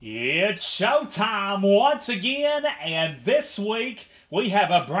It's showtime once again, and this week we have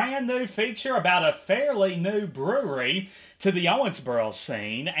a brand new feature about a fairly new brewery to the Owensboro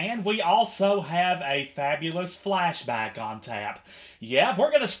scene, and we also have a fabulous flashback on tap. Yeah,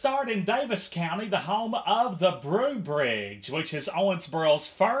 we're going to start in Davis County, the home of the Brew Bridge, which is Owensboro's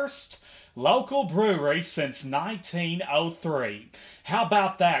first local brewery since 1903. How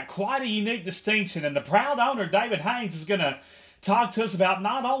about that? Quite a unique distinction, and the proud owner, David Haynes, is going to talk to us about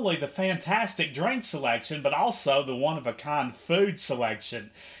not only the fantastic drink selection, but also the one-of-a-kind food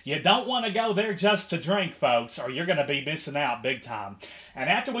selection. You don't want to go there just to drink, folks, or you're going to be missing out big time. And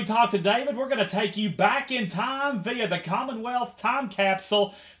after we talk to David, we're going to take you back in time via the Commonwealth time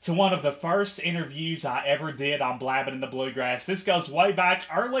capsule to one of the first interviews I ever did on Blabbing in the Bluegrass. This goes way back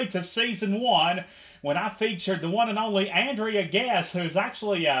early to season 1 when I featured the one and only Andrea Guess, who's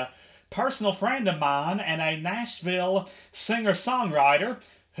actually a personal friend of mine and a Nashville singer-songwriter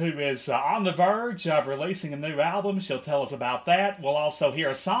who is on the verge of releasing a new album. She'll tell us about that. We'll also hear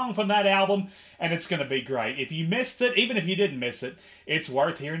a song from that album, and it's going to be great. If you missed it, even if you didn't miss it, it's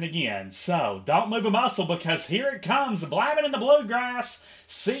worth hearing again. So, don't move a muscle, because here it comes, Blabbing in the Bluegrass,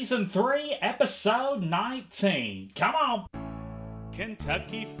 Season 3, Episode 19. Come on!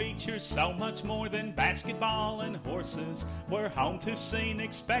 Kentucky features so much more than basketball and horses. We're home to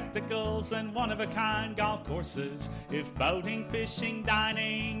scenic spectacles and one-of-a-kind golf courses. If boating, fishing,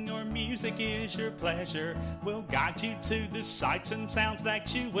 dining, or music is your pleasure, we'll guide you to the sights and sounds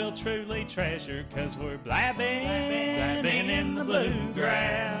that you will truly treasure. 'Cause we're blabbing in the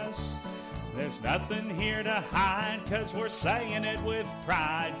bluegrass. There's nothing here to hide, 'cause we're saying it with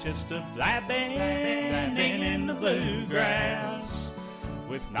pride. Just a blabbing in the bluegrass.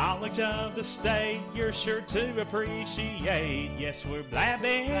 With knowledge of the state you're sure to appreciate. Yes, we're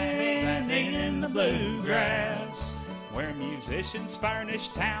blabbing in the bluegrass. Where musicians furnish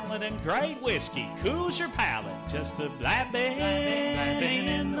talent and great whiskey cools your palate. Just a blabbing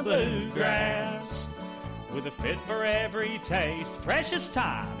in the bluegrass. With a fit for every taste, precious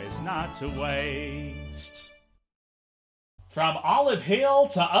time is not to waste. From Olive Hill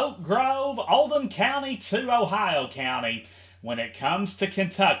to Oak Grove, Oldham County to Ohio County, when it comes to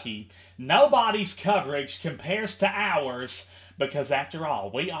Kentucky, nobody's coverage compares to ours, because after all,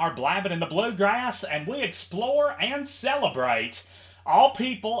 we are Blabbing in the Bluegrass, and we explore and celebrate all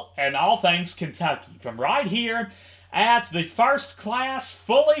people and all things Kentucky, from right here at the first-class,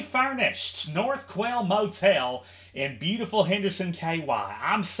 fully furnished North Quail Motel in beautiful Henderson, KY.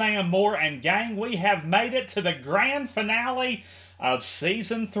 I'm Sam Moore, and gang, we have made it to the grand finale of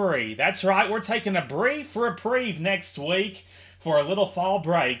Season 3. That's right, we're taking a brief reprieve next week for a little fall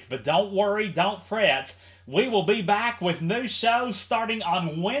break, but don't worry, don't fret. We will be back with new shows starting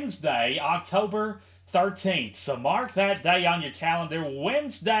on Wednesday, October 13th. So mark that day on your calendar.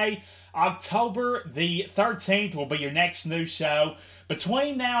 Wednesday, October the 13th will be your next new show.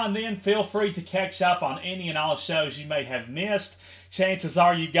 Between now and then, feel free to catch up on any and all shows you may have missed. Chances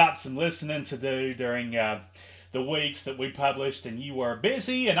are you've got some listening to do during the weeks that we published, and you were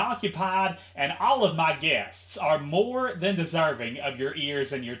busy and occupied, and all of my guests are more than deserving of your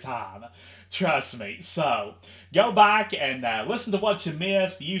ears and your time. Trust me. So, go back and listen to what you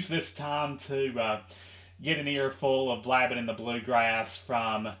missed. Use this time to get an earful of Blabbing in the Bluegrass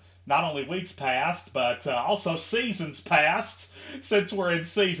from not only weeks past, but also seasons past, since we're in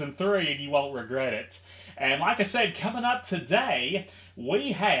Season 3, and you won't regret it. And like I said, coming up today,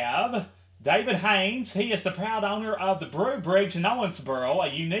 we have David Haynes. He is the proud owner of the Brew Bridge in Owensboro, a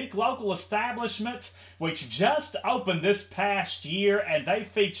unique local establishment which just opened this past year, and they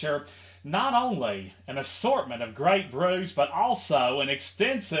feature not only an assortment of great brews, but also an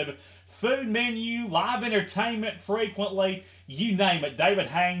extensive food menu, live entertainment frequently, you name it. David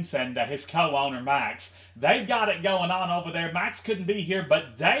Haynes and his co-owner Max, they've got it going on over there. Max couldn't be here,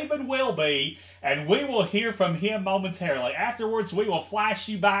 but David will be, and we will hear from him momentarily. Afterwards, we will flash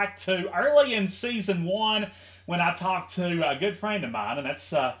you back to early in Season 1 when I talked to a good friend of mine, and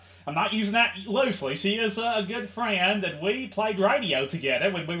that's, I'm not using that loosely. She is a good friend, and we played radio together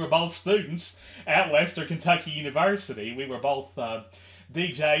when we were both students at Western Kentucky University. We were both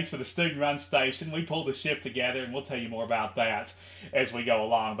DJs for the student-run station. We pulled the ship together, and we'll tell you more about that as we go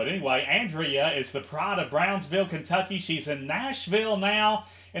along. But anyway, Andrea is the pride of Brownsville, Kentucky. She's in Nashville now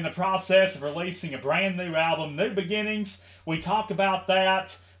in the process of releasing a brand new album, New Beginnings. We talk about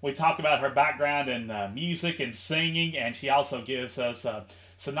that. We talk about her background in music and singing, and she also gives us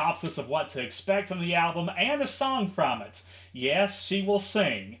synopsis of what to expect from the album, and a song from it. Yes, she will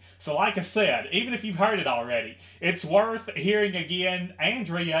sing. So like I said, even if you've heard it already, it's worth hearing again.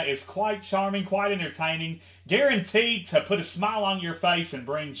 Andrea is quite charming, quite entertaining, guaranteed to put a smile on your face and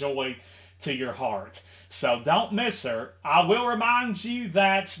bring joy to your heart. So don't miss her. I will remind you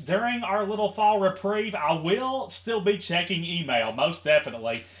that during our little fall reprieve, I will still be checking email, most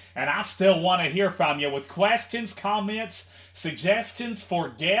definitely. And I still want to hear from you with questions, comments, suggestions for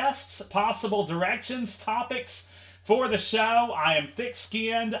guests, possible directions, topics for the show. I am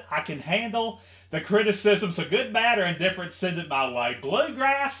thick-skinned. I can handle the criticism, so good, bad, or indifferent, send it my way.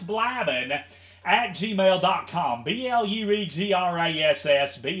 Bluegrassblabbin at gmail.com.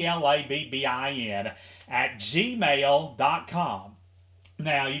 BLUEGRASSBLABBIN at gmail.com.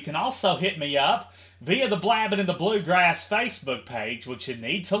 Now, you can also hit me up via the Blabbin' in the Bluegrass Facebook page, which you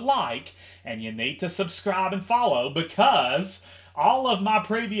need to like and you need to subscribe and follow, because all of my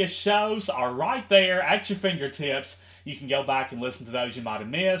previous shows are right there at your fingertips. You can go back and listen to those you might have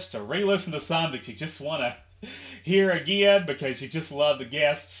missed, or re-listen to some that you just want to hear again because you just love the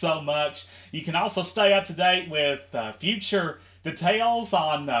guests so much. You can also stay up to date with future details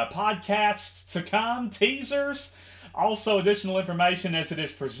on podcasts to come, teasers, also additional information as it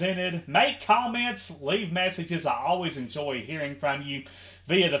is presented. Make comments, leave messages. I always enjoy hearing from you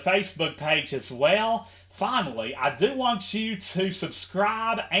via the Facebook page as well. Finally, I do want you to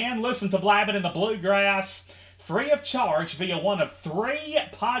subscribe and listen to Blabbin' in the Bluegrass free of charge via one of 3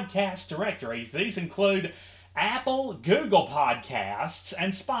 podcast directories. These include Apple, Google Podcasts,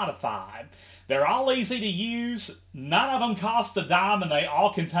 and Spotify. They're all easy to use. None of them cost a dime, and they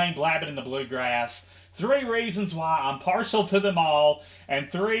all contain Blabbin' in the Bluegrass. 3 reasons why I'm partial to them all,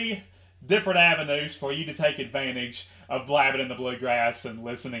 and 3 different avenues for you to take advantage of Blabbin' in the Bluegrass and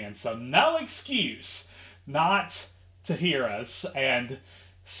listen in. So no excuse not to hear us and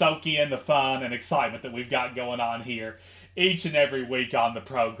soak in the fun and excitement that we've got going on here each and every week on the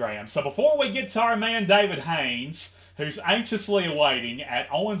program. So before we get to our man David Haynes, who's anxiously awaiting at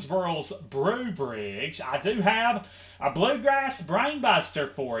Owensboro's Brew Bridge, I do have a Bluegrass Brainbuster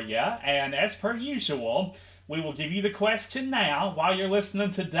for you, and as per usual, we will give you the question now while you're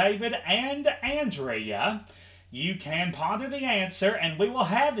listening to David and Andrea. You can ponder the answer, and we will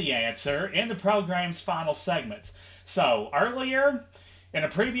have the answer in the program's final segment. So, earlier in a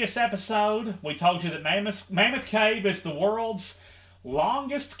previous episode, we told you that Mammoth Cave is the world's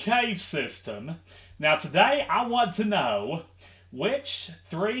longest cave system. Now today, I want to know which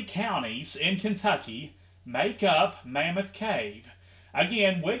 3 counties in Kentucky make up Mammoth Cave.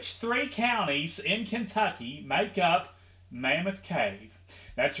 Again, which 3 counties in Kentucky make up Mammoth Cave?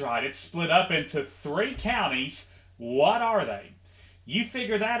 That's right, it's split up into 3 counties. What are they? You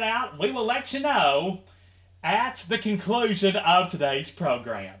figure that out. We will let you know at the conclusion of today's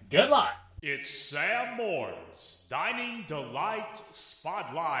program. Good luck. It's Sam Moore's Dining Delight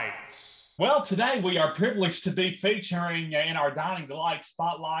Spotlight. Well, today we are privileged to be featuring in our Dining Delight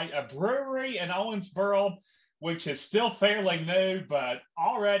Spotlight a brewery in Owensboro, which is still fairly new, but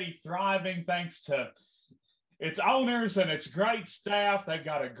already thriving thanks to its owners and its great staff. They've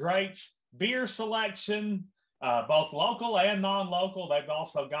got a great beer selection, both local and non-local. They've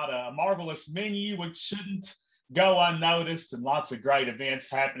also got a marvelous menu, which shouldn't go unnoticed, and lots of great events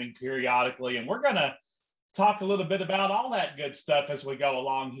happening periodically. And we're going to talk a little bit about all that good stuff as we go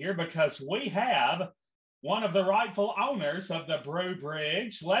along here, because we have one of the rightful owners of the Brew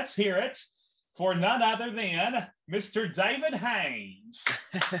Bridge. Let's hear it for none other than Mr. David Haynes.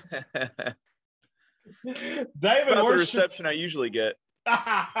 David, about the reception I usually get.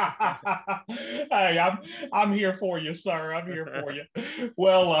 Hey, I'm here for you, sir. I'm here for you.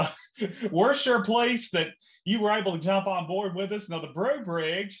 Well, we're sure pleased that you were able to jump on board with us. Now, the Brew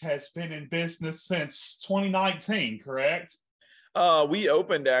Bridge has been in business since 2019, correct? We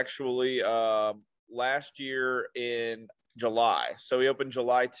opened actually last year in July. So we opened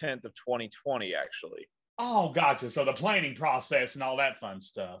July 10th of 2020, actually. Oh, gotcha. So the planning process and all that fun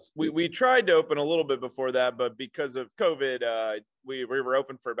stuff. We tried to open a little bit before that, but because of COVID, we were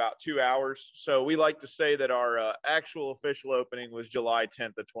open for about 2 hours. So we like to say that our actual official opening was July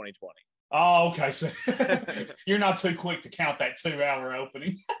 10th of 2020. Oh, okay. So you're not too quick to count that 2-hour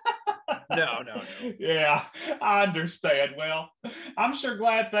opening. No. Yeah, I understand. Well, I'm sure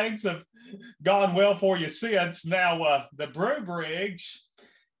glad things have gone well for you since. Now, the Brew Bridge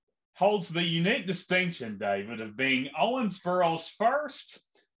holds the unique distinction, David, of being Owensboro's first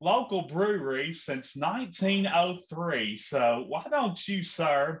local brewery since 1903. So why don't you,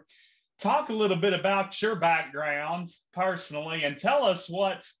 sir, talk a little bit about your background personally and tell us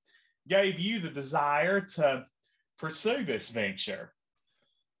what gave you the desire to pursue this venture?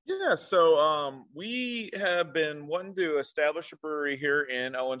 Yeah, so we have been wanting to establish a brewery here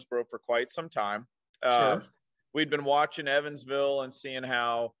in Owensboro for quite some time. Sure. We'd been watching Evansville and seeing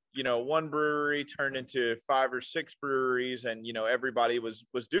how one brewery turned into 5 or 6 breweries, and everybody was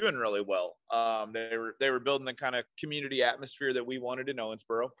doing really well. They were building the kind of community atmosphere that we wanted in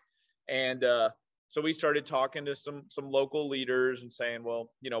Owensboro, and so we started talking to some local leaders and saying,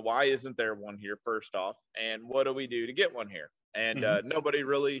 well, why isn't there one here first off, and what do we do to get one here? And Hmm. nobody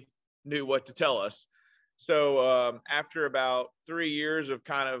really knew what to tell us. So after about 3 years of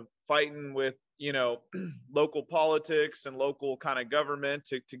kind of fighting with local politics and local kind of government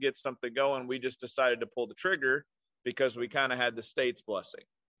to get something going, we just decided to pull the trigger because we kind of had the state's blessing.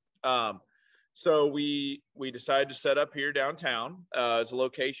 Um, so we decided to set up here downtown as a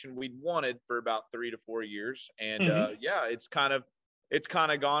location we'd wanted for about 3 to 4 years, and Hmm. yeah, it's kind of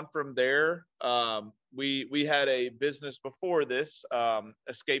gone from there. We had a business before this,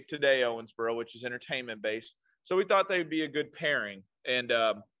 Escape Today Owensboro, which is entertainment based. So we thought they'd be a good pairing, and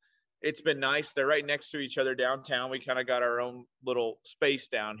it's been nice. They're right next to each other downtown. We kind of got our own little space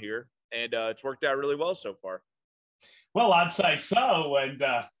down here, and it's worked out really well so far. Well, I'd say so. And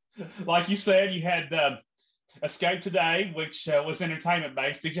like you said, you had Escape Today, which was entertainment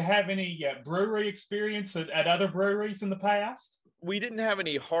based. Did you have any brewery experience at other breweries in the past? We didn't have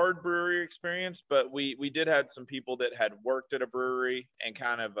any hard brewery experience, but we did have some people that had worked at a brewery and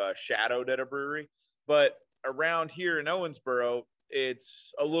kind of shadowed at a brewery. But around here in Owensboro,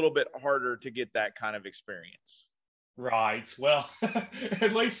 it's a little bit harder to get that kind of experience. Right. Well,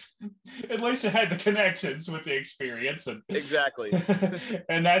 at least at least you had the connections with the experience, and Exactly.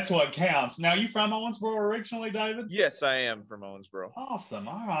 and that's what counts. Now, you from Owensboro originally, David? Yes, I am from Owensboro. Awesome.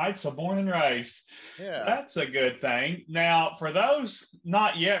 All right. So born and raised. Yeah. That's a good thing. Now, for those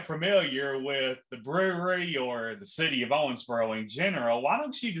not yet familiar with the brewery or the city of Owensboro in general, why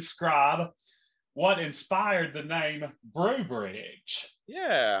don't you describe what inspired the name Brew Bridge?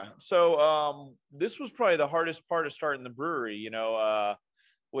 Yeah. So this was probably the hardest part of starting the brewery,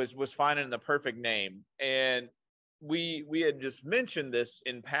 was finding the perfect name. And we had just mentioned this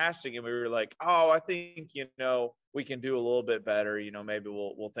in passing, and we were like, oh, I think, we can do a little bit better, maybe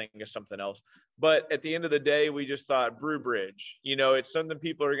we'll think of something else. But at the end of the day, we just thought Brew Bridge. It's something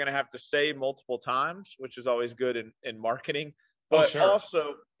people are gonna have to say multiple times, which is always good in marketing. Oh, But sure.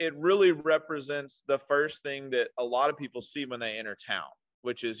 also it really represents the first thing that a lot of people see when they enter town,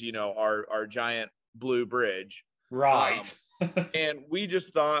 which is our giant blue bridge. Right. um, and we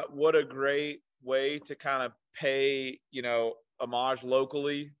just thought, what a great way to kind of pay homage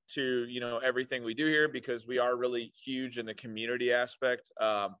locally to everything we do here, because we are really huge in the community aspect.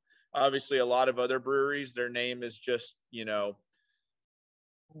 Obviously a lot of other breweries, their name is just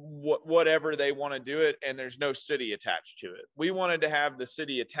whatever they want to do it, and there's no city attached to it. We wanted to have the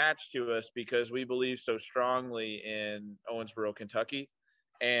city attached to us because we believe so strongly in Owensboro, Kentucky,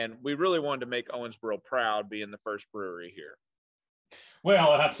 and we really wanted to make Owensboro proud being the first brewery here.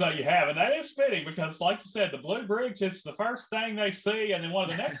 Well, I'd say you have, and that is fitting because, like you said, the Blue Bridge is the first thing they see, and then one of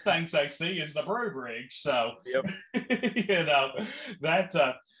the next things they see is the Brew Bridge. So, Yep.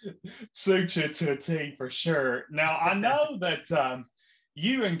 that suits you to a T for sure. Now, I know that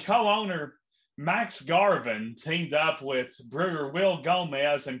you and co-owner Max Garvin teamed up with brewer Will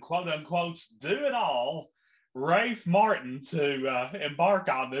Gomez and quote unquote do it all, Rafe Martin, to embark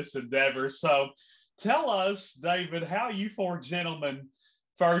on this endeavor. So, tell us, David, how you four gentlemen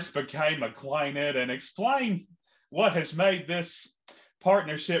first became acquainted and explain what has made this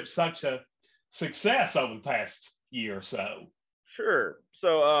partnership such a success over the past year or so. Sure.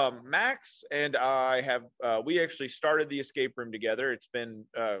 So Max and I have we actually started the escape room together. It's been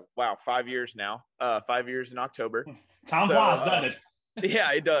 5 years now. 5 years in October. Time So flies, doesn't it?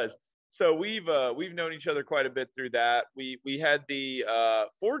 yeah, it does. So we've known each other quite a bit through that. We had the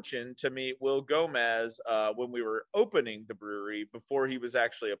fortune to meet Will Gomez when we were opening the brewery before he was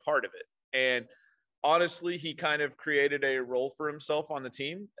actually a part of it. And honestly, he kind of created a role for himself on the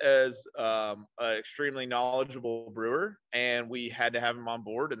team as an extremely knowledgeable brewer, and we had to have him on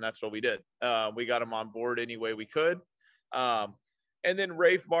board, and that's what we did. We got him on board any way we could. Um, and then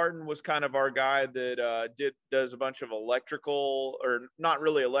Rafe Martin was kind of our guy that does a bunch of electrical, or not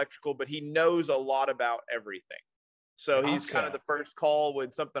really electrical, but he knows a lot about everything. So he's kind of Gotcha. the first call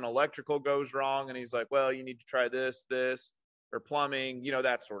when something electrical goes wrong, and he's like, "Well, you need to try this, or plumbing,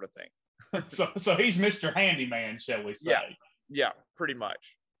 that sort of thing." So he's Mr. Handyman, shall we Yeah, say? yeah, pretty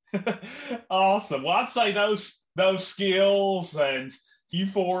much. Awesome. Well, I'd say those skills and you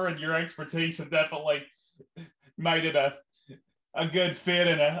four and your expertise have definitely made it a good fit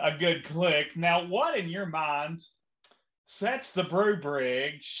and a good click. Now, what in your mind sets the Brew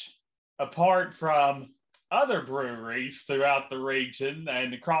Bridge apart from other breweries throughout the region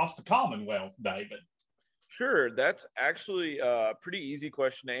and across the Commonwealth, David? Sure, that's actually a pretty easy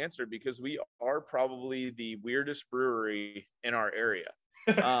question to answer because we are probably the weirdest brewery in our area.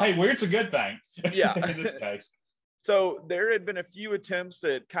 Hey, weird's a good thing Yeah. in this case. So there had been a few attempts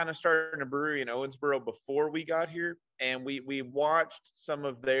at kind of starting a brewery in Owensboro before we got here, and we watched some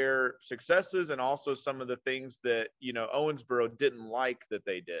of their successes and also some of the things that Owensboro didn't like that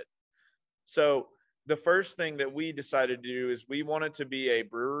they did. So the first thing that we decided to do is we wanted to be a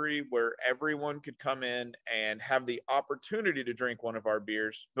brewery where everyone could come in and have the opportunity to drink one of our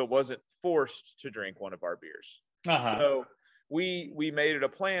beers, but wasn't forced to drink one of our beers. So we made it a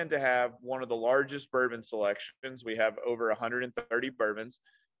plan to have one of the largest bourbon selections. We have over 130 bourbons.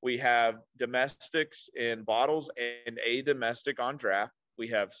 We have domestics in bottles and a domestic on draft. We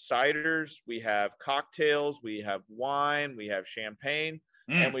have ciders, we have cocktails, we have wine, we have champagne,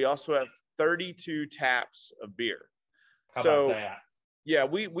 and we also have 32 taps of beer. How about that? Yeah,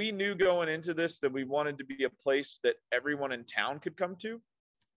 we knew going into this that we wanted to be a place that everyone in town could come to.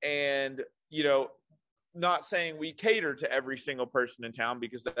 And, not saying we cater to every single person in town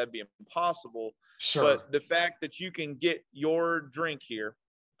because that'd be impossible. Sure. But the fact that you can get your drink here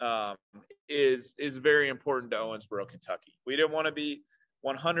is very important to Owensboro, Kentucky. We didn't want to be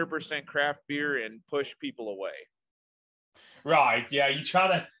 100% craft beer and push people away. Right. Yeah. You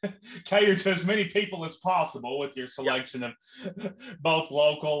try to cater to as many people as possible with your selection of both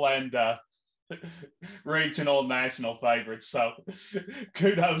local and regional and national favorites. So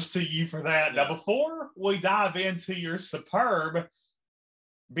kudos to you for that. Yeah. Now, before we dive into your superb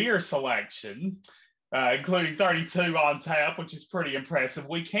beer selection, including 32 on tap, which is pretty impressive,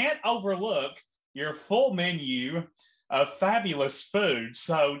 we can't overlook your full menu of fabulous food.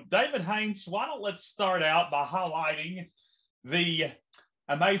 So, David Haynes, why don't let's start out by highlighting the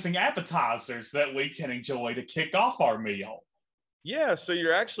amazing appetizers that we can enjoy to kick off our meal. Yeah, so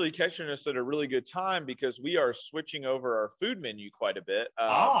you're actually catching us at a really good time because we are switching over our food menu quite a bit.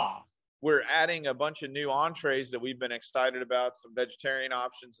 We're adding a bunch of new entrees that we've been excited about, some vegetarian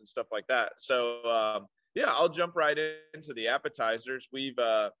options and stuff like that. So, yeah, I'll jump right into the appetizers. We've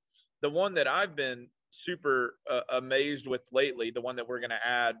the one that I've been super amazed with lately, the one that we're going to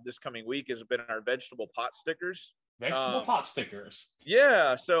add this coming week, has been our vegetable pot stickers. Vegetable pot stickers.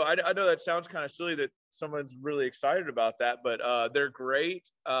 Yeah, so I know that sounds kind of silly that someone's really excited about that, but they're great.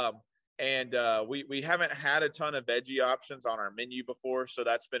 And we haven't had a ton of veggie options on our menu before, so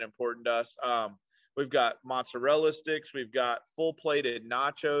that's been important to us. We've got mozzarella sticks, we've got full plated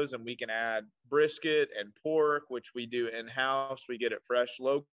nachos, and we can add brisket and pork, which we do in-house. We get it fresh,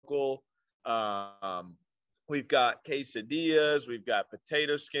 local. We've got quesadillas, we've got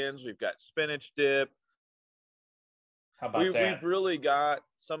potato skins, we've got spinach dip. How about that? We've really got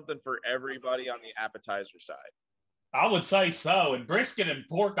something for everybody on the appetizer side. I would say so. And brisket and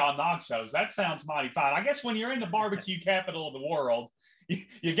pork on nachos, that sounds mighty fine. I guess when you're in the barbecue capital of the world,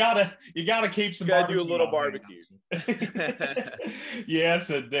 you gotta keep some. You gotta do a little barbecue. Yes,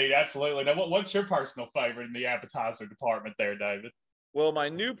 indeed, absolutely. Now, what's your personal favorite in the appetizer department, there, David? Well, my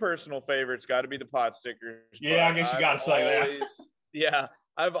new personal favorite's got to be the pot stickers. Yeah, I guess you got to say that. Yeah.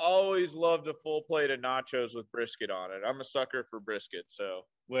 I've always loved a full plate of nachos with brisket on it. I'm a sucker for brisket, so.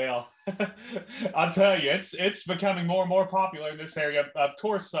 Well, I'll tell you, it's becoming more and more popular in this area. Of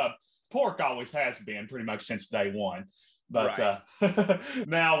course, pork always has been pretty much since day one. But right.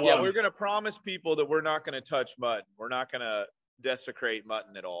 Now. Yeah, we're going to promise people that we're not going to touch mutton. We're not going to desecrate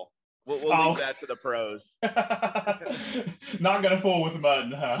mutton at all. We'll leave that to the pros. Not going to fool with the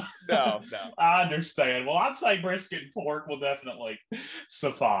mutton, huh? No. I understand. Well, I'd say brisket and pork will definitely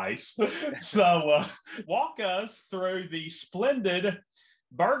suffice. So walk us through the splendid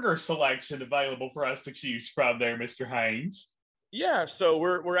burger selection available for us to choose from there, Mr. Haynes. Yeah, so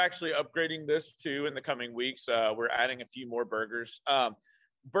we're actually upgrading this too in the coming weeks. We're adding a few more burgers.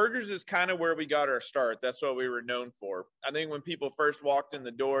 Burgers is kind of where we got our start. That's what we were known for. I think when people first walked in the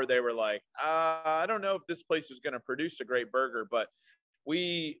door, they were like, I don't know if this place is going to produce a great burger, but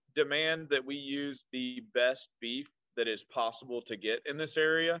we demand that we use the best beef that is possible to get in this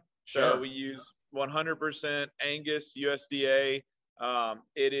area. Sure. So we use 100% Angus USDA.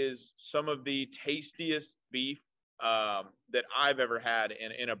 It is some of the tastiest beef that I've ever had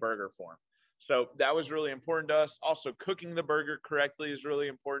in a burger form. So that was really important to us. Also, cooking the burger correctly is really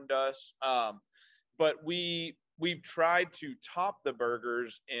important to us. But we've tried to top the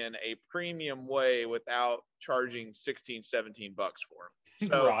burgers in a premium way without charging $16, $17 for them.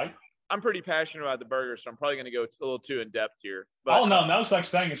 So right. I'm pretty passionate about the burgers, so I'm probably going to go a little too in depth here. But, no such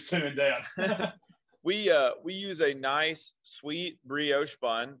thing as too in depth. we use a nice sweet brioche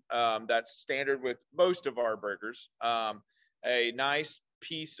bun that's standard with most of our burgers. A nice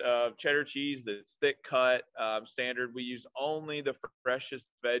piece of cheddar cheese that's thick cut, standard. We use only the freshest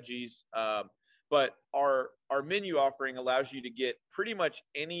veggies. But our menu offering allows you to get pretty much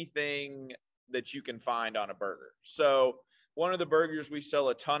anything that you can find on a burger. So one of the burgers we sell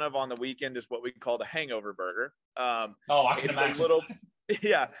a ton of on the weekend is what we call the hangover burger. I can it's imagine. a little,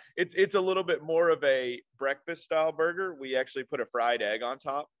 yeah, it's a little bit more of a breakfast style burger. We actually put a fried egg on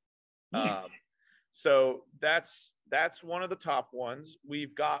top. So that's one of the top ones.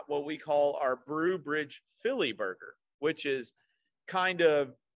 We've got what we call our Brew Bridge Philly burger, which is kind of,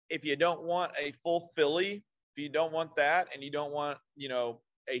 if you don't want a full Philly, if you don't want that and you don't want,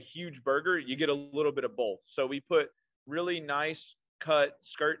 a huge burger, you get a little bit of both. So we put really nice cut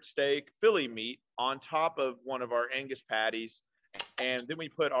skirt steak Philly meat on top of one of our Angus patties. And then we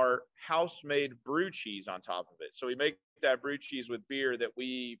put our house-made brew cheese on top of it. So we make that brew cheese with beer that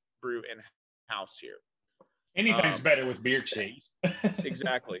we brew in-house here. Anything's better with beer cheese.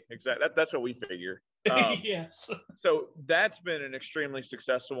 Exactly. That's what we figure. Yes. So that's been an extremely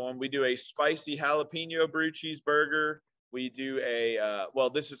successful one. We do a spicy jalapeno brew cheese burger. We do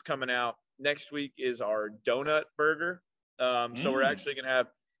this is coming out next week, is our donut burger. So we're actually going to have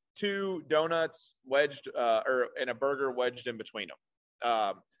 2 donuts wedged and a burger wedged in between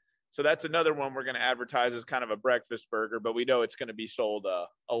them. So that's another one we're going to advertise as kind of a breakfast burger, but we know it's going to be sold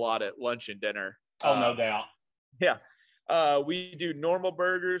a lot at lunch and dinner. Oh, no doubt. Yeah. We do normal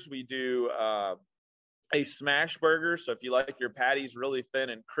burgers. We do a smash burger. So if you like your patties really thin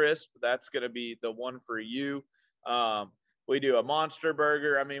and crisp, that's going to be the one for you. We do a monster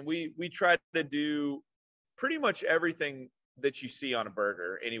burger. I mean, we try to do pretty much everything that you see on a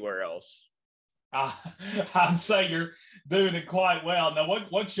burger anywhere else. I'd say you're doing it quite well. Now,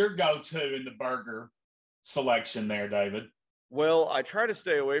 what's your go-to in the burger selection there, David? Well, I try to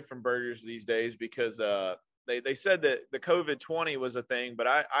stay away from burgers these days because they said that the COVID-20 was a thing, but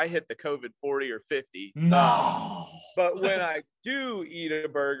I hit the COVID-40 or 50. No. But when I do eat a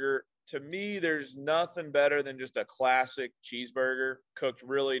burger, to me, there's nothing better than just a classic cheeseburger cooked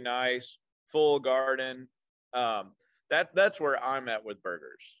really nice, full garden. That's where I'm at with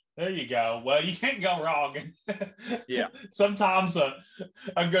burgers. There you go. Well, you can't go wrong. Yeah. Sometimes a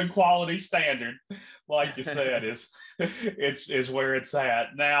good quality standard, like you said, is where it's at.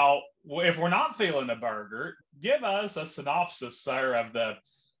 Now, if we're not feeling a burger, give us a synopsis, sir, of the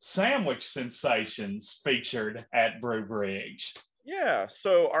sandwich sensations featured at Brew Bridge. Yeah.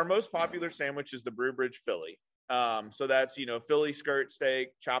 So our most popular sandwich is the Brew Bridge Philly. So that's, Philly skirt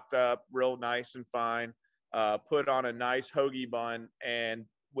steak, chopped up real nice and fine, put on a nice hoagie bun and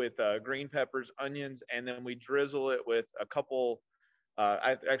with green peppers, onions, and then we drizzle it with a couple.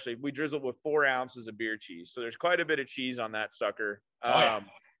 We drizzle it with 4 ounces of beer cheese. So there's quite a bit of cheese on that sucker.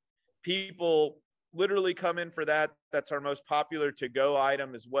 People literally come in for that. That's our most popular to-go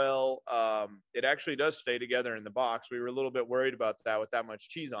item as well. It actually does stay together in the box. We were a little bit worried about that with that much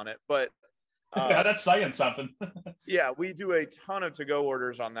cheese on it, but yeah, that's saying something. Yeah, we do a ton of to-go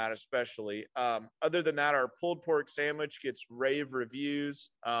orders on that, especially. Other than that, our pulled pork sandwich gets rave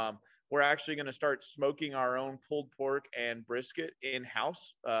reviews. We're actually going to start smoking our own pulled pork and brisket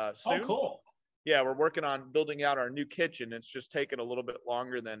in-house soon. Oh, cool. Yeah, we're working on building out our new kitchen. It's just taken a little bit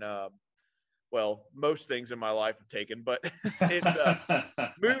longer than, most things in my life have taken, but it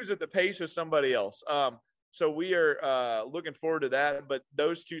moves at the pace of somebody else. So we are looking forward to that. But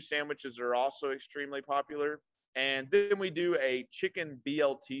those 2 sandwiches are also extremely popular. And then we do a chicken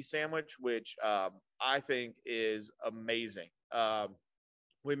BLT sandwich, which I think is amazing.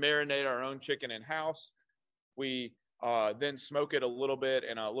 We marinate our own chicken in-house. We then smoke it a little bit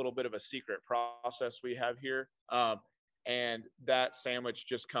in a little bit of a secret process we have here. And that sandwich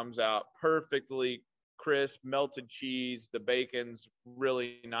just comes out perfectly crisp, melted cheese. The bacon's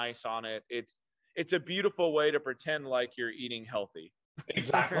really nice on it. It's a beautiful way to pretend like you're eating healthy.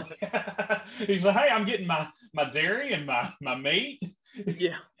 Exactly. He's like, hey, I'm getting my dairy and my meat.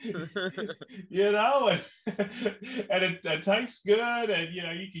 Yeah. And it tastes good, and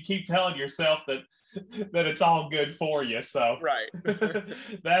you can keep telling yourself that it's all good for you. So right.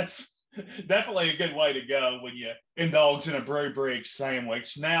 That's definitely a good way to go when you indulge in a Brew Bridge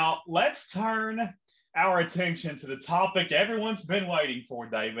sandwich. Now let's turn our attention to the topic everyone's been waiting for,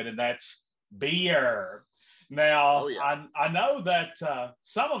 David, and that's beer. Now, I know that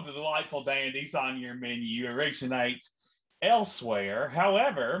some of the delightful dandies on your menu originate elsewhere.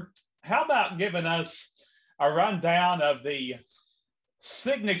 However, how about giving us a rundown of the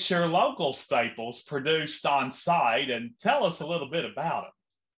signature local staples produced on site and tell us a little bit about them?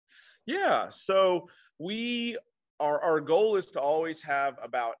 Yeah. So our goal is to always have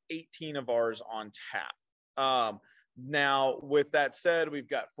about 18 of ours on tap. Now, with that said, we've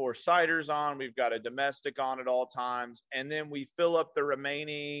got 4 ciders on, we've got a domestic on at all times, and then we fill up the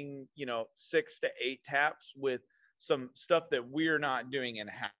remaining, 6 to 8 taps with some stuff that we're not doing in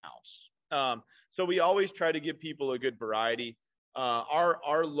house. So we always try to give people a good variety.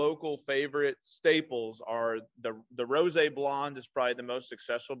 Our local favorite staples are the Rosé Blonde is probably the most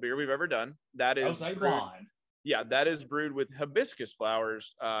successful beer we've ever done. That is Rosé brewed, Blonde. yeah, that is brewed with hibiscus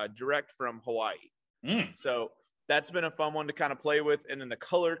flowers, direct from Hawaii. So that's been a fun one to kind of play with, and then the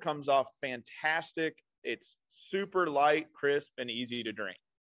color comes off fantastic. It's super light, crisp, and easy to drink.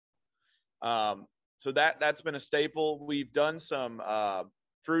 So that's been a staple. We've done some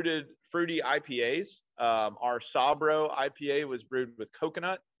fruity IPAs. Our Sabro IPA was brewed with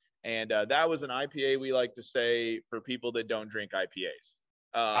coconut, and that was an IPA we like to say for people that don't drink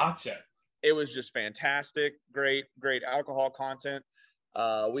IPAs. Gotcha. It was just fantastic, great alcohol content.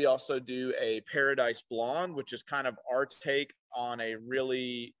 We also do a Paradise Blonde, which is kind of our take on a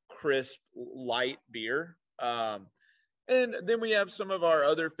really crisp, light beer. And then we have some of our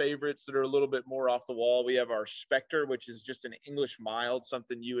other favorites that are a little bit more off the wall. We have our Spectre, which is just an English mild,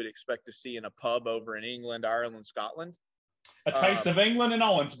 something you would expect to see in a pub over in England, Ireland, Scotland. A taste of England and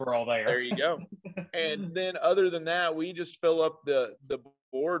Owensboro there. There you go. And then other than that, we just fill up the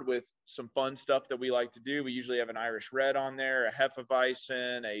board with some fun stuff that we like to do. We usually have an Irish Red on there, a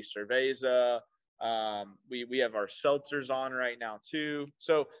Hefeweizen, a Cerveza. We have our seltzers on right now too.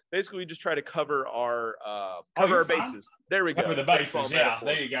 So basically, we just try to cover our bases. There we go. Cover the bases. Yeah,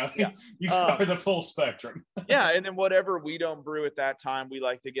 there you go. Yeah. You cover the full spectrum. Yeah, and then whatever we don't brew at that time, we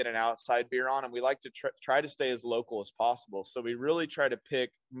like to get an outside beer on, and we like to try to stay as local as possible. So we really try to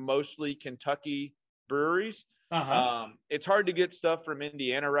pick mostly Kentucky breweries. It's hard to get stuff from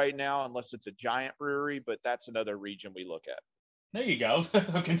Indiana right now unless it's a giant brewery, but that's another region we look at. There you go.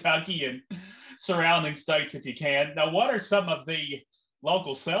 Kentucky and surrounding states if you can. Now, what are some of the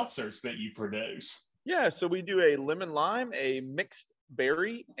local seltzers that you produce? Yeah, so we do a lemon lime, a mixed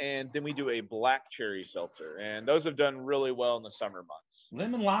berry, and then we do a black cherry seltzer. And those have done really well in the summer months.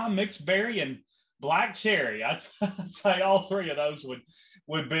 Lemon lime, mixed berry, and black cherry. I'd say all 3 of those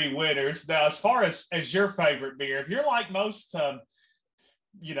would be winners. Now, as far as your favorite beer, if you're like most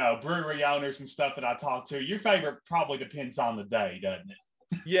brewery owners and stuff that I talk to, your favorite probably depends on the day, doesn't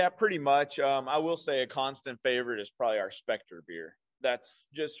it? Yeah, pretty much. I will say a constant favorite is probably our Spectre beer. That's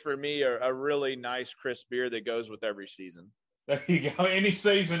just for me a really nice crisp beer that goes with every season. There you go. Any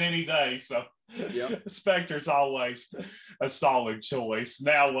season, any day. So yep. Spectre's always a solid choice.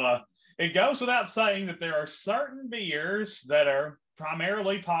 Now, it goes without saying that there are certain beers that are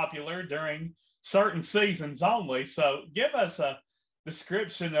primarily popular during certain seasons only. So give us a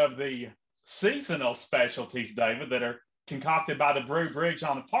description of the seasonal specialties, David, that are concocted by the Brew Bridge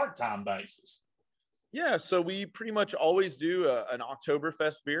on a part-time basis. Yeah, so we pretty much always do an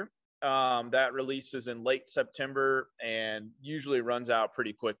Oktoberfest beer that releases in late September and usually runs out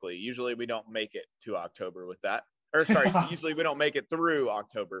pretty quickly. Usually we don't make it to October with that. Or sorry, usually we don't make it through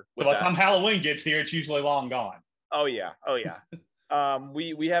October. So by the time Halloween gets here, it's usually long gone. Oh, yeah.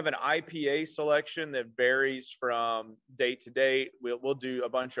 We have an IPA selection that varies from date to date. We'll do a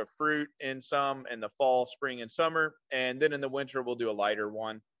bunch of fruit in some in the fall, spring, and summer. And then in the winter, we'll do a lighter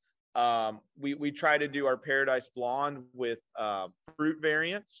one. We try to do our Paradise Blonde with fruit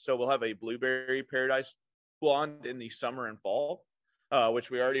variants. So we'll have a blueberry Paradise Blonde in the summer and fall, which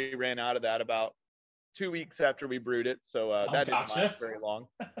we already ran out of that about 2 weeks after we brewed it. So that didn't last very long.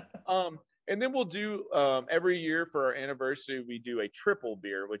 And then we'll do every year for our anniversary, we do a triple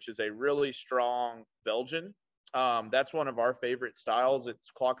beer, which is a really strong Belgian. That's one of our favorite styles. It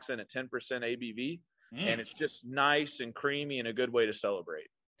clocks in at 10% ABV, and it's just nice and creamy and a good way to celebrate.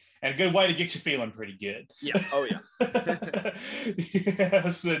 And a good way to get you feeling pretty good. Yeah. Oh, yeah.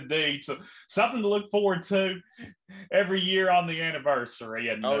 Yes, indeed. So something to look forward to every year on the anniversary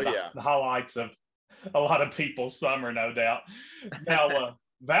and the highlights of a lot of people's summer, no doubt. Now,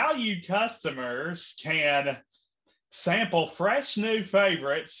 valued customers can sample fresh new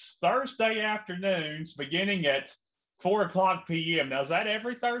favorites Thursday afternoons beginning at 4:00 p.m. Now, is that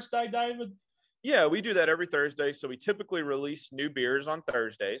every Thursday, David? Yeah, we do that every Thursday. So we typically release new beers on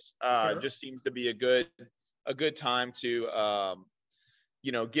Thursdays. Sure. It just seems to be a good time to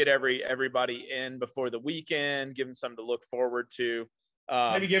get everybody in before the weekend, give them something to look forward to.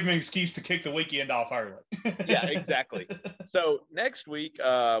 Maybe give them an excuse to kick the weekend off early. Yeah, exactly. So next week,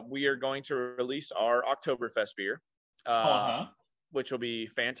 we are going to release our Oktoberfest beer, which will be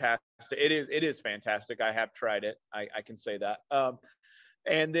fantastic. It is fantastic. I have tried it. I can say that.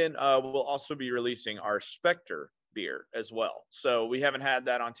 And then we'll also be releasing our Spectre beer as well. So we haven't had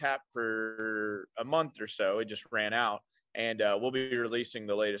that on tap for a month or so. It just ran out. And we'll be releasing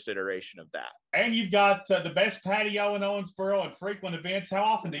the latest iteration of that. And you've got the best patio in Owensboro and frequent events. How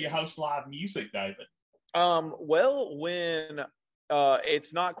often do you host live music, David? Well, when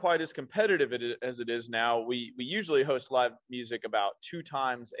it's not quite as competitive as it is now, we usually host live music about 2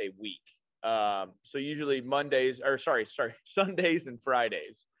 times a week. So usually Sundays and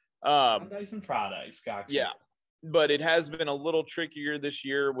Fridays. Sundays and Fridays, gotcha. Yeah, but it has been a little trickier this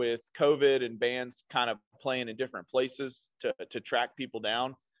year with COVID and bands kind of playing in different places to track people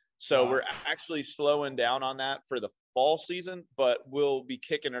down. So we're actually slowing down on that for the fall season, but we'll be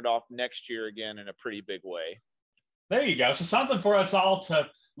kicking it off next year again in a pretty big way. There you go. So something for us all to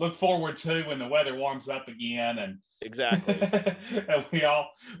look forward to when the weather warms up again, and exactly. and we all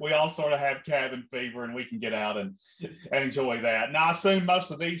sort of have cabin fever, and we can get out and enjoy that. Now, I assume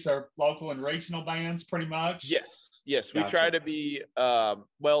most of these are local and regional bands, pretty much. Yes. Gotcha. We try to be.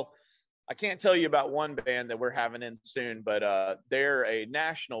 Well, I can't tell you about one band that we're having in soon, but they're a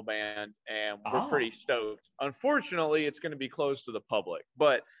national band, and we're pretty stoked. Unfortunately, it's going to be closed to the public,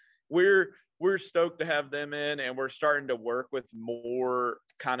 but we're stoked to have them in, and we're starting to work with more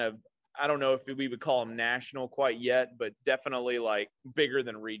kind of, I don't know if we would call them national quite yet, but definitely like bigger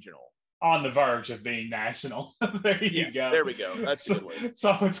than regional. On the verge of being national. There you go. There we go. That's so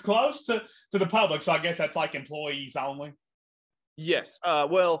it's close to the public. So I guess that's like employees only. Yes.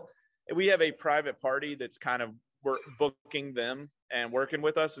 Well, we have a private party that's kind of booking them and working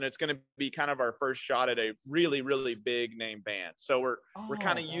with us, and it's going to be kind of our first shot at a really, really big name band. So we're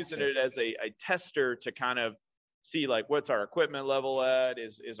kind of using it as a tester to kind of see like what's our equipment level at,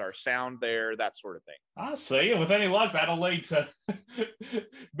 is our sound there, that sort of thing. I see. And with any luck, that'll lead to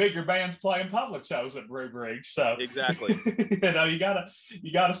bigger bands playing public shows at Brew Bridge. So exactly.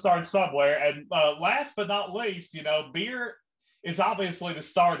 You gotta start somewhere. And last but not least, beer is obviously the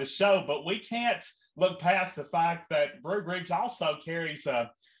star of the show, but we can't look past the fact that Brew Bridge also carries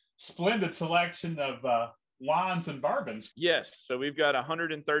a splendid selection of wines and bourbons. Yes. So we've got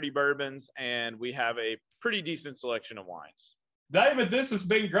 130 bourbons, and we have a pretty decent selection of wines. David, this has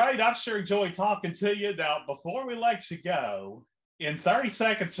been great. I've sure enjoyed talking to you. Now, before we let you go, in 30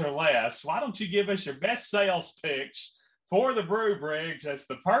 seconds or less, why don't you give us your best sales pitch for the Brew Bridge as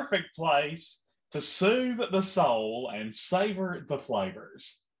the perfect place to soothe the soul and savor the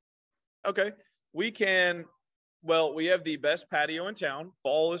flavors? Okay. We have the best patio in town.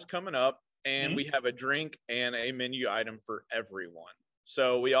 Fall is coming up, and we have a drink and a menu item for everyone.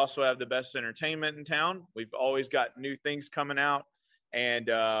 So we also have the best entertainment in town. We've always got new things coming out, and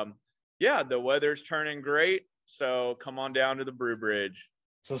the weather's turning great. So come on down to the Brew Bridge.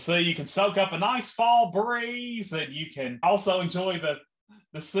 So you can soak up a nice fall breeze, and you can also enjoy the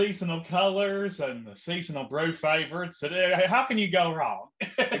seasonal colors and the seasonal brew favorites. How can you go wrong?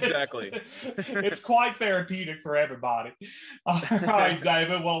 Exactly. It's quite therapeutic for everybody. All right,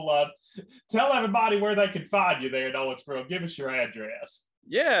 David. Well, tell everybody where they can find you there in Owensboro. Give us your address.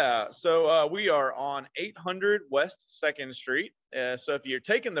 Yeah. So we are on 800 West 2nd Street. So if you're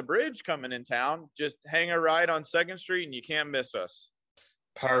taking the bridge coming in town, just hang a ride on 2nd Street and you can't miss us.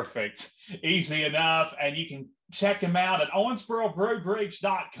 Perfect. Easy enough. And you can check them out at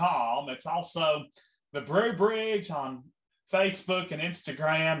OwensboroBrewBridge.com. It's also the Brew Bridge on Facebook and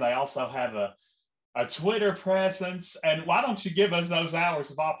Instagram. They also have a Twitter presence. And why don't you give us those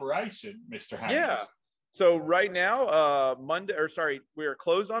hours of operation, Mr. Haynes? Yeah. So right now, we are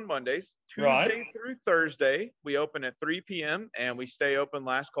closed on Mondays, Tuesday through Thursday. We open at 3 p.m. and we stay open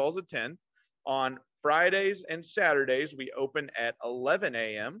last calls at 10. On Fridays and Saturdays, we open at 11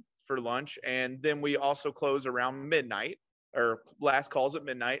 a.m. for lunch, and then we also close around midnight, or last calls at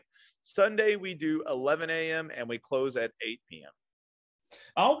midnight. Sunday, we do 11 a.m. and we close at 8 p.m.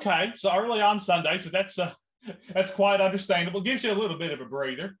 Okay, so early on Sundays, but that's quite understandable. Gives you a little bit of a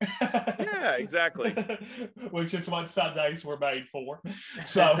breather. Yeah, exactly. Which is what Sundays were made for.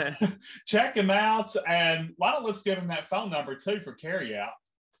 So check them out, and why don't let's give them that phone number too for carryout.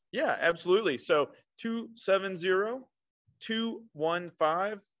 Yeah, absolutely. So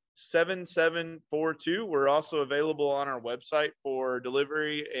 270-215-7742. We're also available on our website for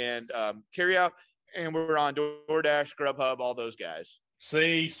delivery and carryout, and we're on DoorDash, Grubhub, all those guys.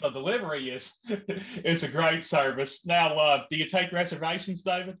 See, so delivery is a great service. Now, do you take reservations,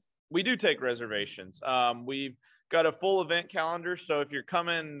 David? We do take reservations. We've got a full event calendar, so if you're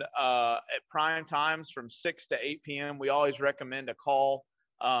coming at prime times from 6 to 8 p.m., we always recommend a call.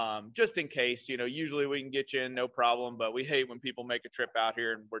 Just in case, usually we can get you in, no problem, but we hate when people make a trip out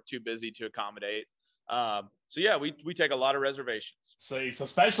here and we're too busy to accommodate. So yeah, we take a lot of reservations. See, so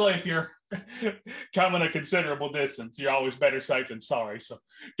especially if you're coming a considerable distance, you're always better safe than sorry. So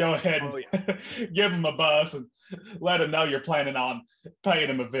go ahead and give them a buzz and let them know you're planning on paying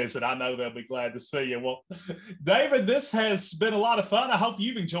them a visit. I know they'll be glad to see you. Well, David, this has been a lot of fun. I hope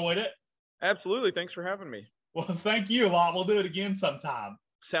you've enjoyed it. Absolutely. Thanks for having me. Well, thank you a lot. We'll do it again sometime.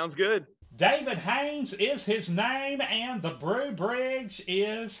 Sounds good. David Haynes is his name, and the Brew Bridge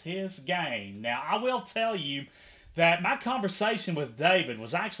is his game. Now, I will tell you that my conversation with David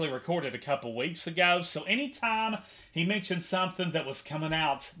was actually recorded a couple weeks ago, so anytime he mentioned something that was coming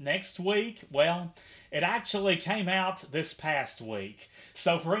out next week, well, it actually came out this past week.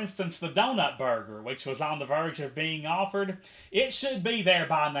 So, for instance, the Donut Burger, which was on the verge of being offered, it should be there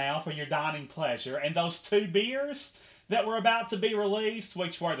by now for your dining pleasure. And those 2 beers that were about to be released,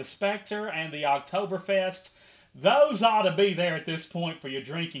 which were the Spectre and the Oktoberfest, those ought to be there at this point for your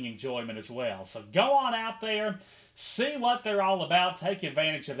drinking enjoyment as well. So go on out there, see what they're all about, take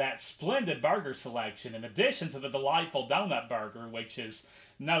advantage of that splendid burger selection, in addition to the delightful Donut Burger, which is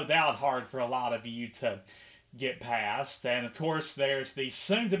no doubt hard for a lot of you to get past. And of course, there's the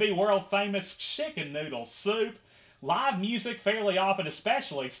soon-to-be world-famous chicken noodle soup. Live music fairly often,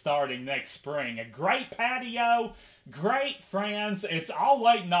 especially starting next spring. A great patio, great friends. It's all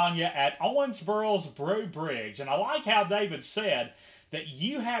waiting on you at Owensboro's Brew Bridge. And I like how David said that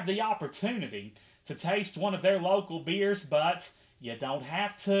you have the opportunity to taste one of their local beers, but you don't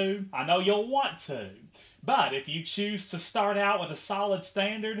have to. I know you'll want to. But if you choose to start out with a solid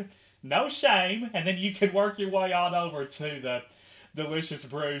standard, no shame, and then you can work your way on over to the delicious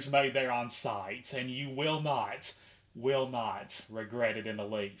brews made there on site, and you will not regret it in the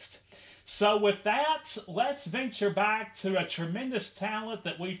least. So with that, let's venture back to a tremendous talent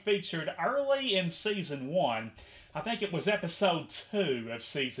that we featured early in Season 1. I think it was Episode 2 of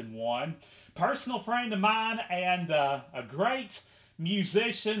Season 1. Personal friend of mine and a great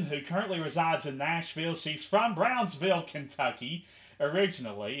musician who currently resides in Nashville. She's from Brownsville, Kentucky,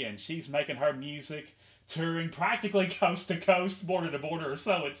 originally, and she's making her music touring practically coast to coast, border to border, or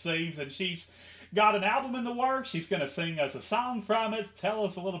so it seems, and she's got an album in the works. She's going to sing us a song from it, tell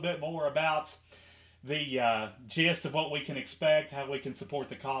us a little bit more about the gist of what we can expect, how we can support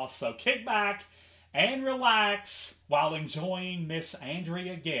the cause. So kick back and relax while enjoying Miss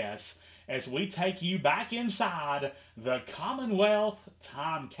Andrea Guess as we take you back inside the Commonwealth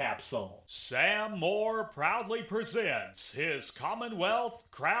Time Capsule. Sam Moore proudly presents his Commonwealth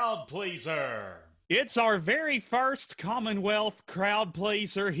Crowd Pleaser. It's our very first Commonwealth crowd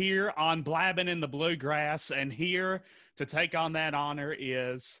pleaser here on Blabbin' in the Bluegrass, and here to take on that honor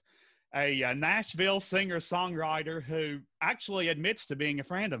is a Nashville singer-songwriter who actually admits to being a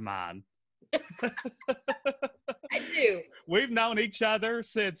friend of mine. I do. We've known each other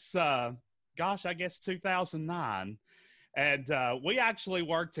since, I guess 2009, and we actually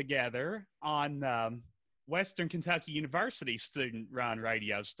worked together on Western Kentucky University student-run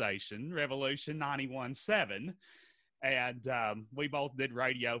radio station, Revolution 91.7. And we both did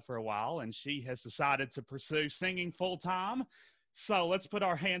radio for a while, and she has decided to pursue singing full-time. So let's put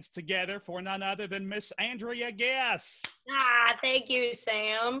our hands together for none other than Miss Andrea Guess. Thank you,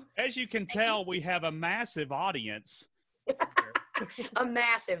 Sam. As you can tell, we have a massive audience. A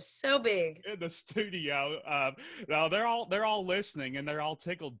massive, so big. In the studio. No, they're all listening, and they're all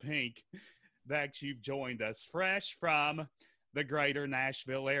tickled pink that you've joined us fresh from the greater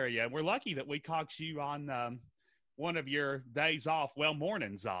Nashville area. We're lucky that we caught you on one of your days off,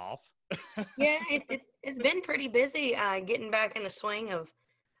 mornings off. Yeah, it's been pretty busy getting back in the swing of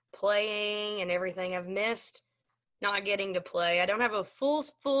playing and everything. I've missed not getting to play. I don't have a full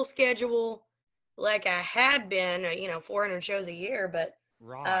schedule like I had been, 400 shows a year, but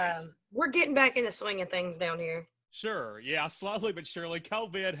right. We're getting back in the swing of things down here. Sure. Yeah, slowly but surely.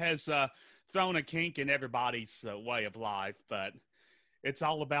 COVID has thrown a kink in everybody's way of life, but it's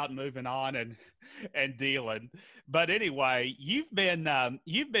all about moving on and dealing. But anyway, you've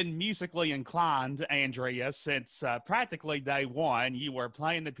been musically inclined, Andrea, since practically day one. You were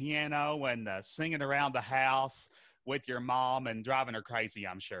playing the piano and singing around the house with your mom and driving her crazy,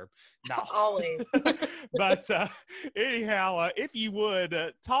 I'm sure. No. Always. But anyhow, if you would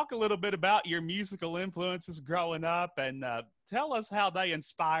talk a little bit about your musical influences growing up and tell us how they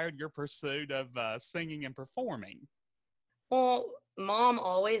inspired your pursuit of singing and performing. Well, Mom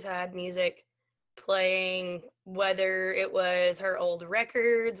always had music playing, whether it was her old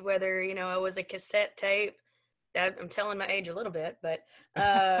records, whether, it was a cassette tape. That I'm telling my age a little bit, but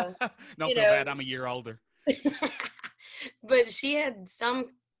don't feel bad, I'm a year older. But she had some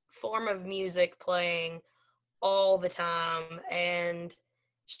form of music playing all the time, and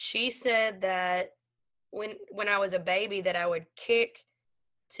she said that when I was a baby that I would kick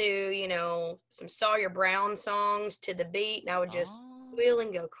to, some Sawyer Brown songs to the beat, and I would just Oh. squeal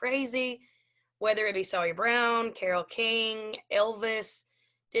and go crazy, whether it be Sawyer Brown, Carole King, Elvis,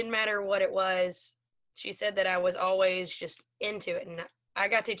 didn't matter what it was. She said that I was always just into it, and I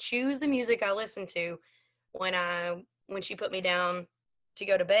got to choose the music I listened to when she put me down to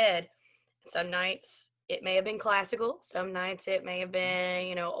go to bed. Some nights it may have been classical, some nights it may have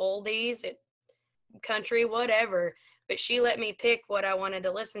been, oldies, country, whatever. But she let me pick what I wanted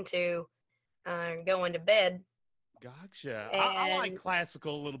to listen to going to bed. Gotcha. I like And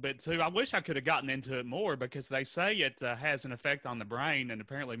classical a little bit too. I wish I could have gotten into it more because they say it has an effect on the brain and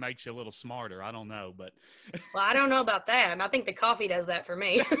apparently makes you a little smarter. I don't know, but well, I don't know about that. And I think the coffee does that for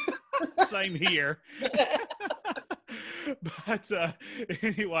me. same here. But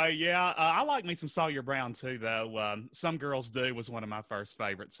anyway, yeah, I like me some Sawyer Brown too, though. Some Girls Do was one of my first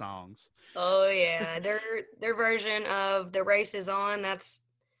favorite songs. Oh yeah, their version of The Race Is On, that's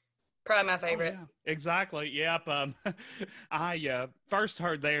probably my favorite. Oh, yeah, exactly. Yep. I first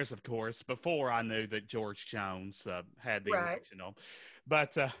heard theirs, of course, before I knew that George Jones had the Right. original.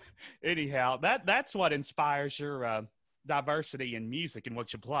 But anyhow, that's what inspires your diversity in music and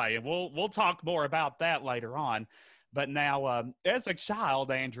what you play, and we'll talk more about that later on. But now, as a child,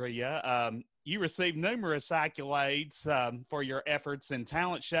 Andrea, you received numerous accolades for your efforts in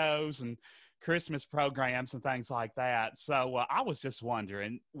talent shows and Christmas programs and things like that. So I was just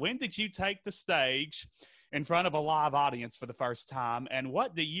wondering, when did you take the stage in front of a live audience for the first time, and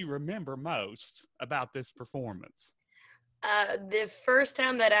what do you remember most about this performance? The first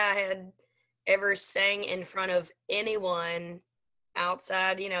time that I had ever sang in front of anyone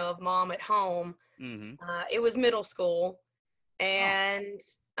outside, of mom at home, Mm-hmm. it was middle school. Oh, And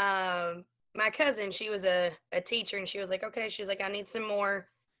my cousin, she was a teacher, and she was like, okay, she was like, I need some more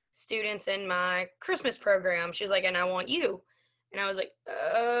students in my Christmas program. She was like, and I want you. And I was like,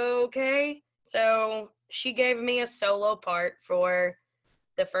 okay. So she gave me a solo part for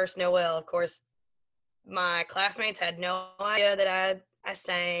the first Noel. Of course, my classmates had no idea that I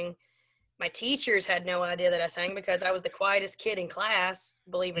sang. My teachers had no idea that I sang because I was the quietest kid in class,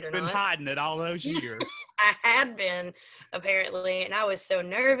 believe it or you've been not. hiding it all those years. I had been, apparently, and I was so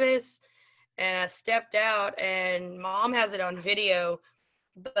nervous. And I stepped out, and mom has it on video.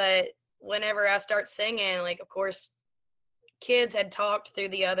 But whenever I start singing, like, of course, kids had talked through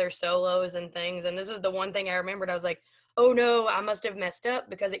the other solos and things. And this is the one thing I remembered. I was like, oh no, I must have messed up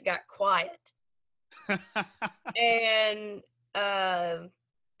because it got quiet. And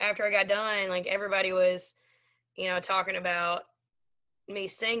after I got done, like, everybody was, talking about me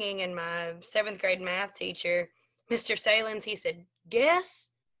singing, and my 7th grade math teacher, Mr. Salins, he said, guess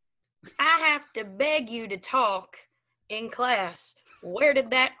I have to beg you to talk in class. Where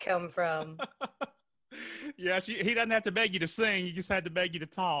did that come from? Yeah, he doesn't have to beg you to sing. He just had to beg you to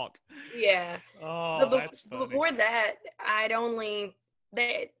talk. Yeah. Oh, But that's funny. before that,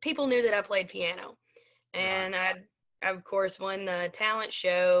 people knew that I played piano. And I, of course, won the talent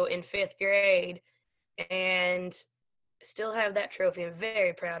show in 5th grade, and still have that trophy. I'm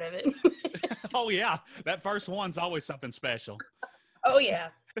very proud of it. Oh, yeah. That first one's always something special. Oh, yeah.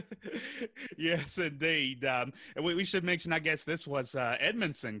 Yes, indeed. And we should mention, I guess this was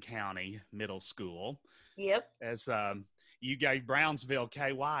Edmonson County Middle School, Yep. as you gave Brownsville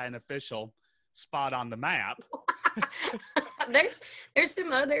KY an official spot on the map. There's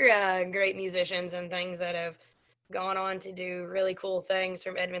some other great musicians and things that have gone on to do really cool things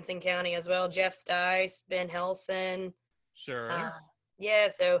from Edmonson County as well. Jeff Stice, Ben Helson. Sure. Yeah,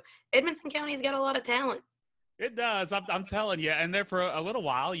 so Edmonson County's got a lot of talent. It does. I'm telling you. And there for a little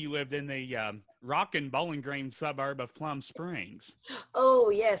while, you lived in the rockin' Bowling Green suburb of Plum Springs. Oh,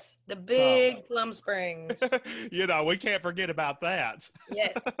 yes, the big Plum Springs. We can't forget about that.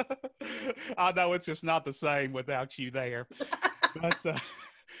 Yes. I know it's just not the same without you there. But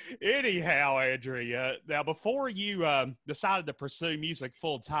anyhow, Andrea, now before you decided to pursue music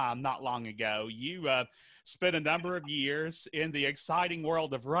full time not long ago, you spent a number of years in the exciting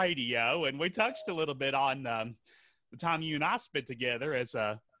world of radio, and we touched a little bit on the time you and I spent together as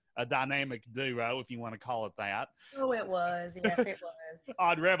a dynamic duo, if you want to call it that. Oh, it was. Yes, it was.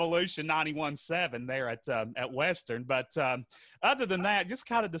 On Revolution 91.7 there at Western. But other than that, just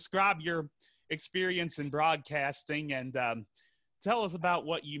kind of describe your experience in broadcasting and tell us about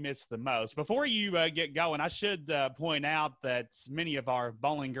what you miss the most. Before you get going, I should point out that many of our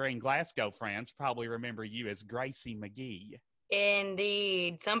Bowling Green Glasgow friends probably remember you as Gracie McGee.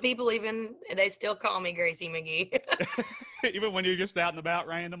 Indeed. Some people they still call me Gracie McGee. Even when you're just out and about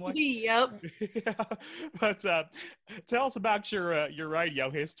randomly? Yep. Yeah. But tell us about your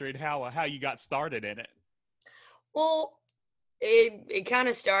radio history and how you got started in it. Well, it kind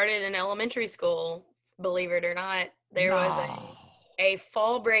of started in elementary school, believe it or not. There was No. a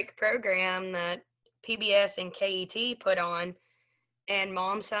fall break program that PBS and KET put on, and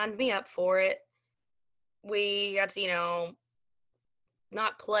mom signed me up for it. We got to,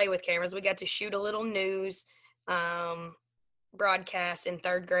 not play with cameras. We got to shoot a little news um, broadcast in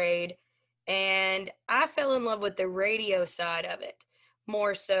third grade, and I fell in love with the radio side of it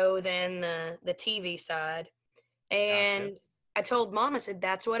more so than the TV side. Gotcha. And I told mom, I said,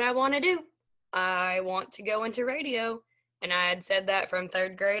 that's what I want to do. I want to go into radio. And I had said that from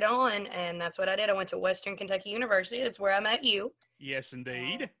third grade on, and that's what I did. I went to Western Kentucky University. That's where I met you. Yes,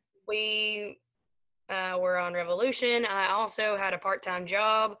 indeed. We were on Revolution. I also had a part-time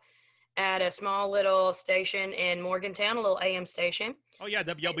job at a small little station in Morgantown, a little AM station. Oh, yeah,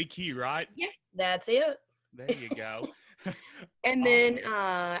 WLBQ, right? Yeah, that's it. There you go. And then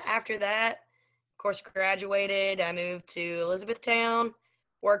after that, of course, graduated. I moved to Elizabethtown,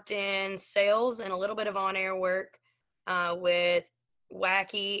 worked in sales and a little bit of on-air work with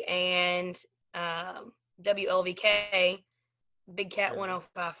Wacky and WLVK, Big Cat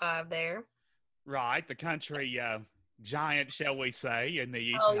 105.5 there. Right, the country giant, shall we say, in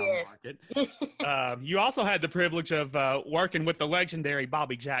the Oh, E-Town yes. market. You also had the privilege of working with the legendary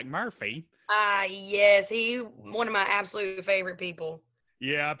Bobby Jack Murphy. Yes, he one of my absolute favorite people.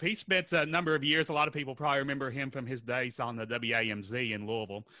 Yeah, he spent a number of years. A lot of people probably remember him from his days on the WAMZ in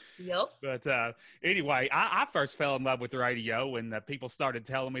Louisville. Yep. But anyway, I first fell in love with the radio when people started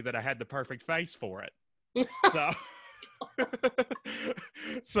telling me that I had the perfect face for it.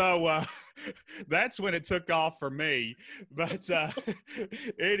 So that's when it took off for me. But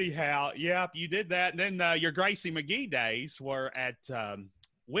anyhow, yep, you did that. And then your Gracie McGee days were at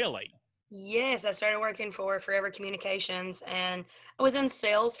Willie. Yes, I started working for Forever Communications, and I was in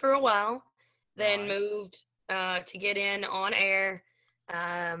sales for a while, then Right. moved to get in on air,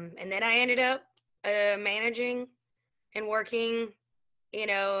 and then I ended up managing and working,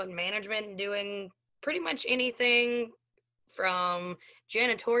 in management and doing pretty much anything from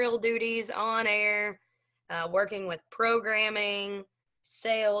janitorial duties on air, working with programming,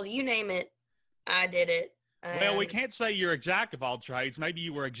 sales, you name it, I did it. Well, we can't say you're a jack of all trades. Maybe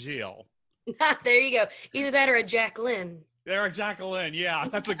you were a Jill. There you go. Either that or a Jacqueline. There, Jacqueline. Yeah,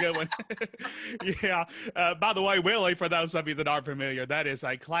 that's a good one. Yeah. By the way, Willie, for those of you that aren't familiar, that is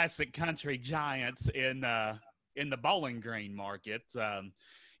a classic country giant in the Bowling Green market.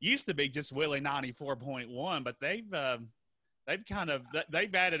 Used to be just Willie 94.1, but they've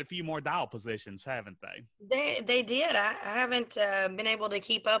added a few more dial positions, haven't they? They did. I haven't been able to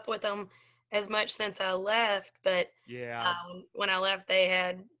keep up with them as much since I left, but Yeah. when I left, they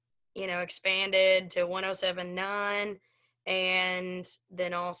had expanded to 107.9, and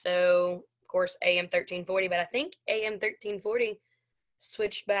then also, of course, AM 1340. But I think AM 1340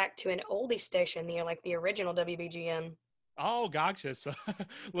 switched back to an oldie station, like the original WBGN. Oh, gotcha. So,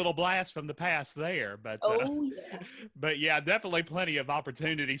 little blast from the past there, but Oh yeah. but yeah, definitely plenty of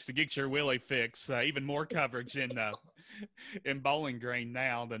opportunities to get your Willie fix. Even more coverage in Bowling Green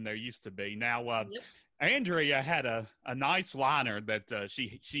now than there used to be. Now, Yep. Andrea had a nice liner that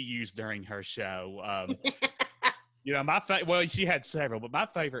she used during her show. She had several, but my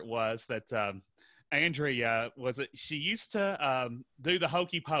favorite was that Andrea she used to do the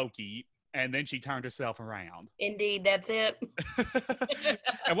hokey pokey, and then she turned herself around. Indeed, that's it.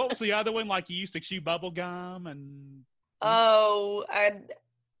 And what was the other one? Like you used to chew bubble gum and Oh,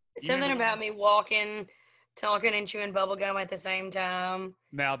 something remember about me walking, talking, and chewing bubble gum at the same time.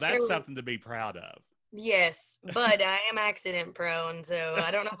 now There that's was- something to be proud of. Yes, but I am accident prone, so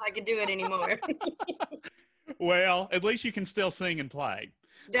I don't know if I could do it anymore. Well, at least you can still sing and play.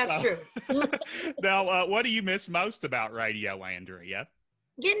 That's So- true. Now, what do you miss most about radio, Andrea?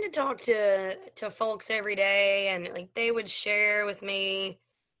 Getting to talk to folks every day, and they would share with me,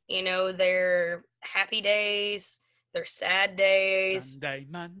 their happy days, their sad days. Sunday,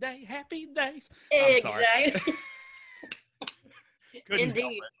 Monday, happy days. I'm sorry. Exactly. Couldn't help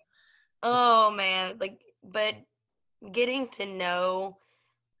Indeed. it. Oh man, but getting to know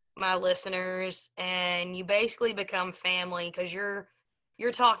my listeners, and you basically become family because you're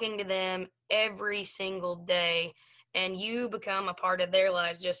talking to them every single day, and you become a part of their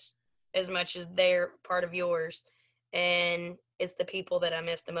lives just as much as they're part of yours. And it's the people that I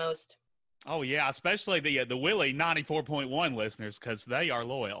miss the most. Oh yeah, especially the Willie 94.1 listeners, because they are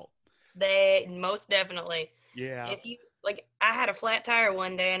loyal. They most definitely. Yeah. If you I had a flat tire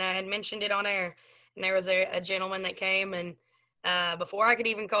one day, and I had mentioned it on air, and there was a gentleman that came, and before I could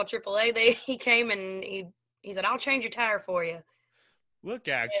even call AAA, he came and he said, "I'll change your tire for you." Look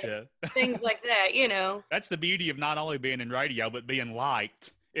at you. things like that, you know. That's the beauty of not only being in radio, but being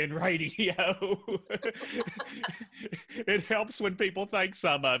liked in radio. It helps when people think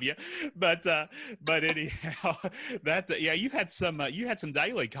some of you, but anyhow, yeah, you had some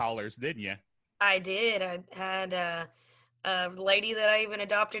daily callers, didn't you? I did. I had a lady that I even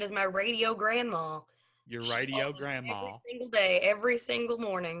adopted as my radio grandma. Your She radio called me grandma. every single day, every single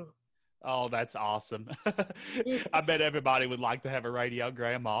morning. Oh, that's awesome. I bet everybody would like to have a radio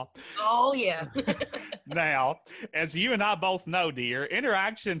grandma. Oh, yeah. Now, as you and I both know, dear,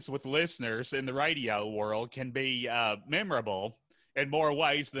 interactions with listeners in the radio world can be memorable in more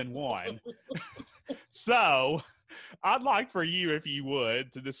ways than one. So, I'd like for you, if you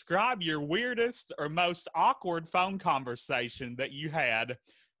would, to describe your weirdest or most awkward phone conversation that you had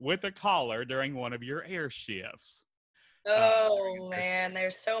with a caller during one of your air shifts. Oh, man,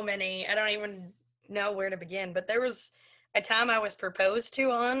 there's so many. I don't even know where to begin, but there was a time I was proposed to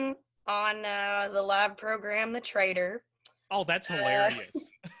on the live program, The Trader. Oh, that's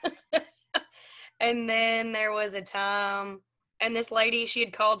hilarious. And then there was a time, and this lady, she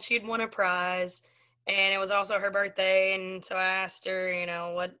had called, she had won a prize, and it was also her birthday. And so I asked her, you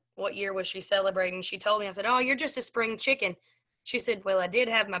know, what year was she celebrating? She told me. I said, oh, you're just a spring chicken. She said, well, I did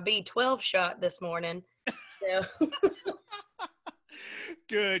have my B12 shot this morning. So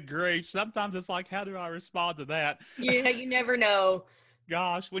Good grief. Sometimes it's like, how do I respond to that? yeah, you never know.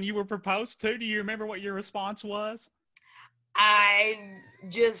 Gosh, when you were proposed to, do you remember what your response was? I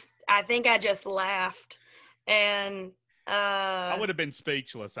think I just laughed, and I would have been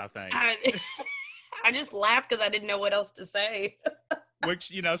speechless, I think. I just laughed because I didn't know what else to say.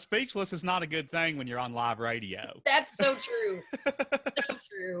 Which, speechless is not a good thing when you're on live radio. That's so true. So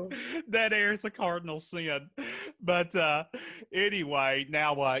true. That airs a cardinal sin. But anyway,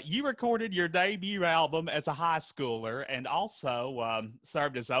 now you recorded your debut album as a high schooler and also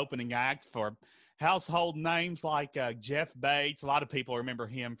served as opening act for household names like Jeff Bates. A lot of people remember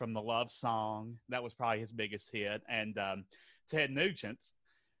him from the Love Song. That was probably his biggest hit. And Ted Nugent.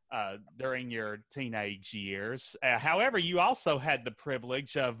 During your teenage years. However, you also had the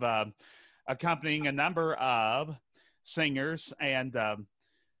privilege of accompanying a number of singers and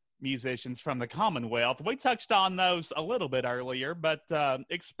musicians from the Commonwealth. We touched on those a little bit earlier, but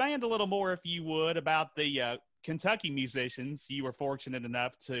expand a little more, if you would, about the Kentucky musicians you were fortunate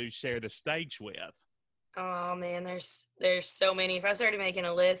enough to share the stage with. Oh man, there's so many. If I started making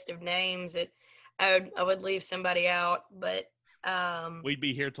a list of names, I would leave somebody out, but we'd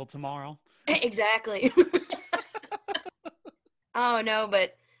be here till tomorrow. Exactly. Oh no,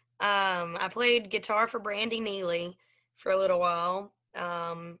 but I played guitar for Brandy Neely for a little while.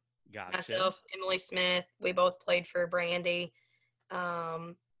 Gotcha. Myself, Emily Smith, we both played for Brandy.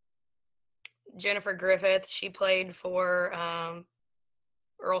 Jennifer Griffith, she played for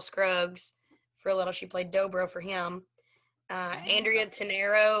Earl Scruggs for a little. She played dobro for him. Andrea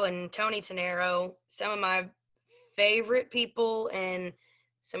Tenero and Tony Tenero, some of my favorite people and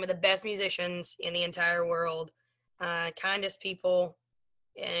some of the best musicians in the entire world, kindest people.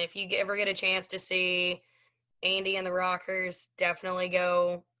 And if you ever get a chance to see Andy and the Rockers, definitely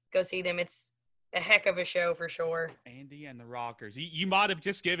go see them. It's a heck of a show for sure. Andy and the Rockers. You might have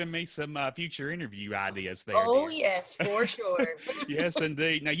just given me some future interview ideas there. Oh, dear. yes, for sure. Yes,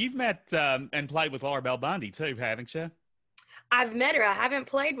 indeed. Now, you've met and played with Laura Bell Bundy, too, haven't you? I've met her. I haven't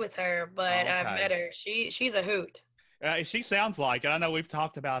played with her, but Okay. I've met her. She's a hoot. She sounds like it. I know we've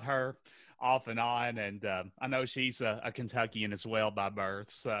talked about her off and on, and I know she's a Kentuckian as well by birth,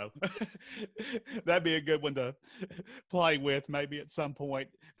 so that'd be a good one to play with maybe at some point.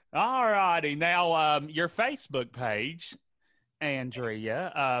 All righty. Now, your Facebook page,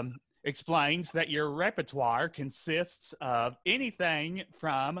 Andrea, explains that your repertoire consists of anything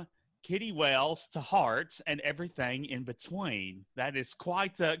from Kitty Wells to Hearts and everything in between. That is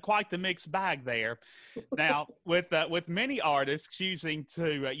quite the mixed bag there. Now, with many artists choosing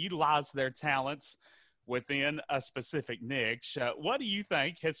to utilize their talents within a specific niche, what do you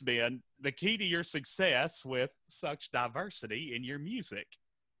think has been the key to your success with such diversity in your music?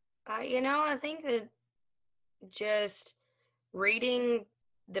 I think that just reading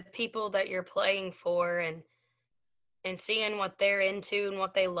the people that you're playing for and seeing what they're into and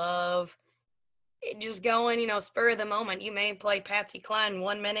what they love, it just going, spur of the moment. You may play Patsy Cline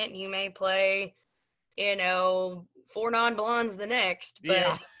 1 minute, you may play, Four Non-Blondes the next,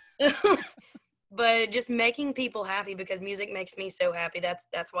 but Yeah. but just making people happy, because music makes me so happy.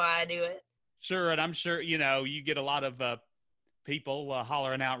 That's why I do it. Sure, and I'm sure you get a lot of people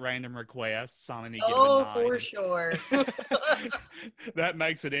hollering out random requests on any given Oh, night. for sure. That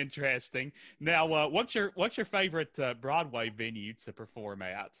makes it interesting. Now, what's your favorite Broadway venue to perform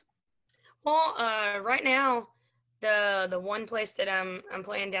at? Well, right now, the one place that I'm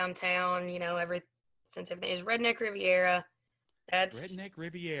playing downtown, since everything is Redneck Riviera. That's Redneck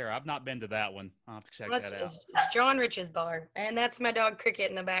Riviera. I've not been to that one. I'll have to check that's that out. it's John Rich's bar, and that's my dog Cricket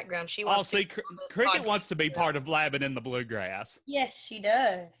in the background. She wants Oh, see, to be on this Cricket podcast. wants to be part of Blabbing in the Bluegrass. Yes, she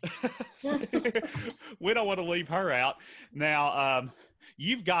does. We don't want to leave her out. Now,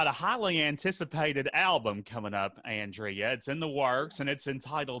 you've got a highly anticipated album coming up, Andrea. It's in the works, and it's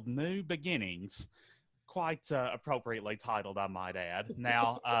entitled New Beginnings. Quite appropriately titled, I might add.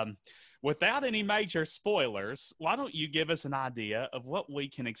 Now, without any major spoilers, why don't you give us an idea of what we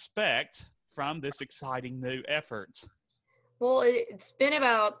can expect from this exciting new effort? Well, it's been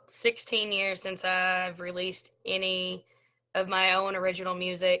about 16 years since I've released any of my own original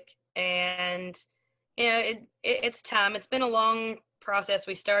music, and it's time. It's been a long process.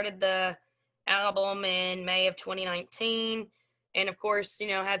 We started the album in May of 2019, and of course,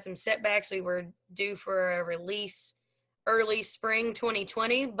 had some setbacks. We were due for a release early spring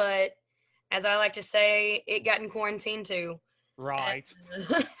 2020, but as I like to say, it got in quarantine too. Right.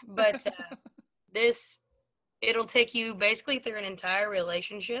 But it'll take you basically through an entire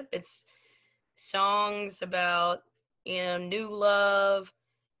relationship. It's songs about, new love,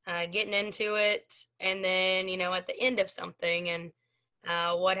 getting into it, and then, at the end of something, and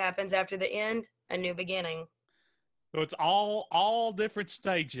what happens after the end, a new beginning. So it's all different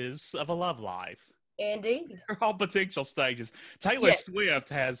stages of a love life. Indeed. They're all potential stages. Taylor Yes. Swift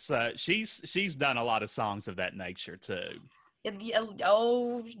has she's done a lot of songs of that nature too.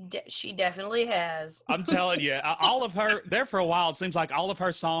 Oh, she definitely has. I'm telling you, all of her there for a while. It seems like all of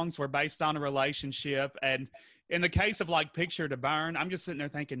her songs were based on a relationship, and in the case of like "Picture to Burn," I'm just sitting there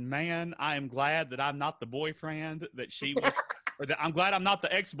thinking, man, I am glad that I'm not the boyfriend that she was, or that I'm glad I'm not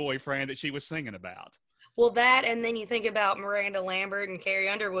the ex-boyfriend that she was singing about. Well, that, and then you think about Miranda Lambert and Carrie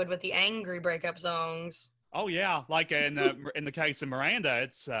Underwood with the angry breakup songs. Oh yeah, like in the case of Miranda,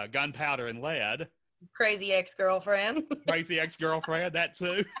 it's Gunpowder and Lead. Crazy ex-girlfriend. Crazy ex-girlfriend, that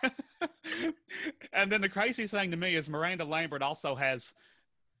too. And then the craziest thing to me is Miranda Lambert also has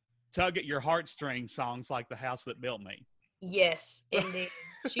tug at your heartstrings songs like The House That Built Me. Yes, indeed.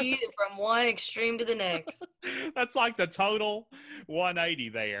 She from one extreme to the next. That's like the total 180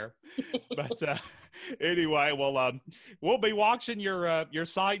 there. But anyway, well, we'll be watching your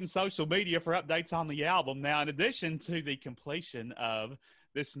site and social media for updates on the album. Now, in addition to the completion of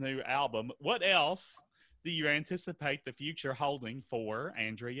this new album, what else do you anticipate the future holding for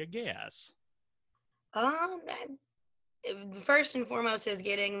Andrea Guess? First and foremost is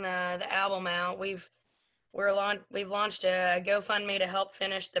getting the album out. We've launched a GoFundMe to help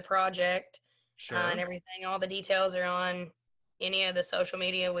finish the project. Sure. And everything. All the details are on any of the social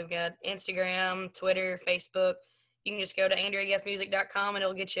media. We've got Instagram, Twitter, Facebook. You can just go to AndreaGuessMusic.com and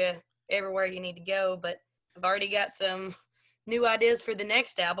it'll get you everywhere you need to go. But I've already got some new ideas for the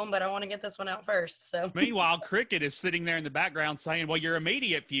next album, but I want to get this one out first. So Meanwhile, Cricket is sitting there in the background saying, well, your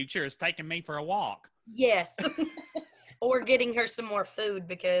immediate future is taking me for a walk. yes. Or getting her some more food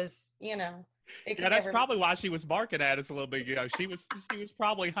because, That's probably why she was barking at us a little bit ago. She was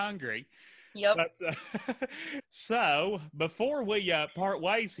probably hungry. Yep. But, so before we part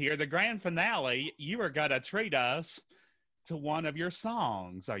ways here, the grand finale, you are going to treat us to one of your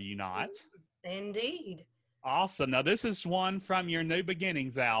songs, are you not? Indeed. Awesome. Now, this is one from your New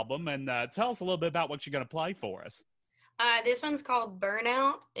Beginnings album, and tell us a little bit about what you're going to play for us. This one's called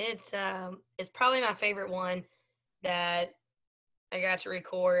Burnout. It's probably my favorite one that I got to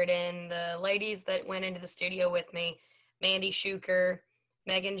record, and the ladies that went into the studio with me, Mandy Shuker,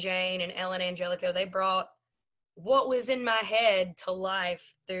 Megan Jane, and Ellen Angelico, they brought what was in my head to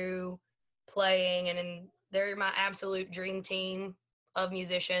life through playing, and they're my absolute dream team of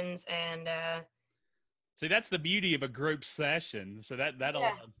musicians. And see, that's the beauty of a group session. So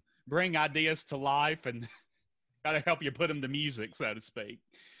that'll bring ideas to life and got to help you put them to music, so to speak.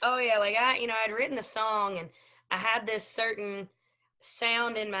 Oh yeah, like I'd written the song and I had this certain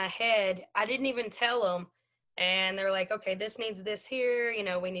sound in my head. I didn't even tell them, and they're like, okay, this needs this here,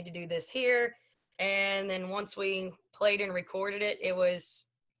 we need to do this here. And then once we played and recorded it, it was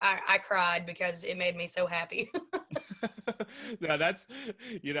I cried because it made me so happy. Now that's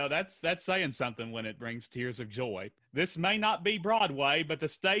saying something when it brings tears of joy. This may not be Broadway, but the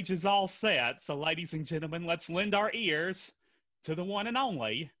stage is all set. So ladies and gentlemen, let's lend our ears to the one and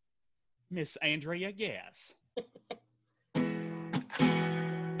only Miss Andrea Guess.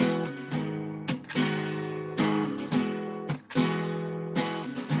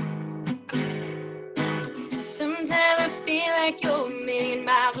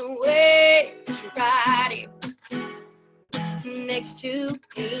 next to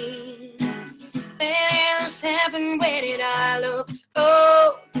me. When this happened, where did our love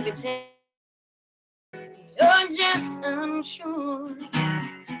go? You're just unsure.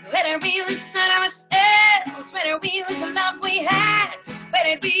 Whether we lose sight of ourselves, whether we lose the love we had, where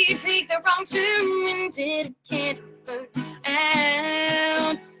did we take the wrong turn and did it can't burn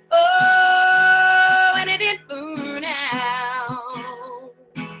out? Oh, when did it burn out?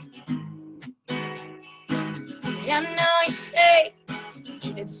 I know you say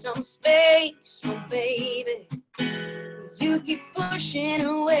you need some space, well, baby, you keep pushing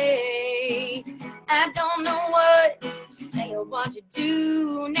away. I don't know what to say or what to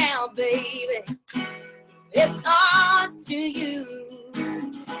do now, baby. It's up to you.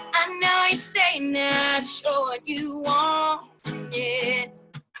 I know you say not sure what you want, yeah.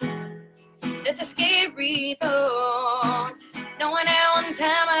 It's a scary thought, knowing how one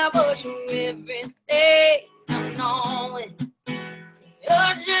time I was you everything. I know it.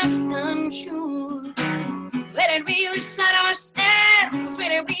 You're just unsure. Where did we lose sight of ourselves? Where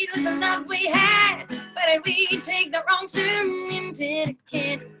did we lose the love we had? Where did we take the wrong turn and did it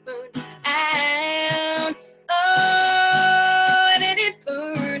can't burn out? Oh, where did it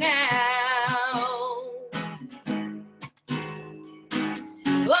burn out?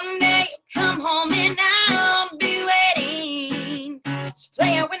 One day you come home and I'll be waiting. Just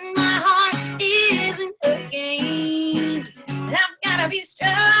play it when my heart isn't a game. I've gotta be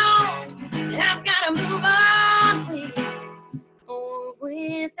strong. I've gotta move on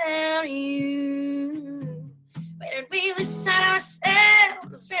without you. Where did we lose sight of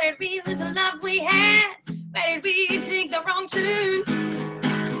ourselves? Where did we lose the love we had? Where did we take the wrong turn?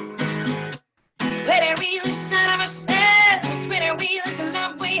 Where did we lose sight of ourselves? Where did we lose the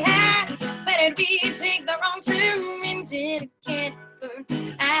love we had? Where did we take the wrong turn and did it can't burn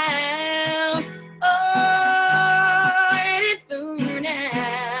out? Oh, where did it burn out?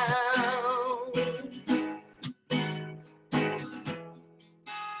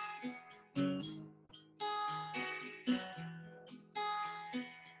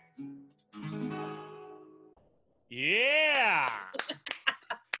 Yeah!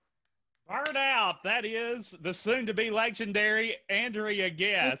 Burn Out. That is the soon-to-be legendary Andrea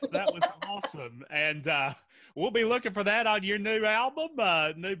Guest. That was awesome. And we'll be looking for that on your new album,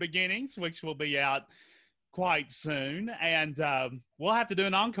 New Beginnings, which will be out quite soon. And we'll have to do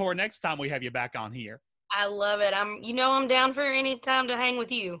an encore next time we have you back on here. I love it. I'm down for any time to hang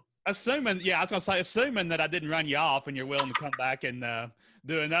with you. Assuming that I didn't run you off and you're willing to come back and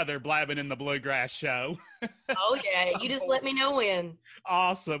do another Blabbing in the Bluegrass show. Oh, yeah. You just let me know when.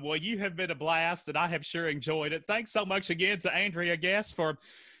 Awesome. Well, you have been a blast, and I have sure enjoyed it. Thanks so much again to Andrea Guest for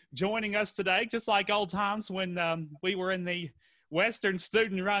joining us today, just like old times when we were in the Western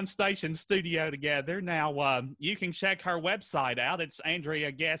Student Run Station studio together. Now, you can check her website out. It's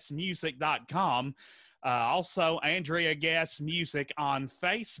AndreaGuestMusic.com. Also, Andrea Guest Music on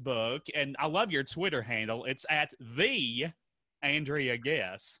Facebook. And I love your Twitter handle. It's at the Andrea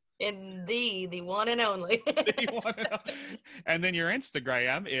Guest. And the one and only. And then your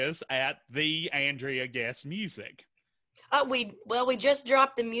Instagram is at the Andrea Guest Music. We just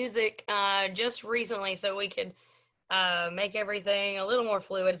dropped the music just recently so we could make everything a little more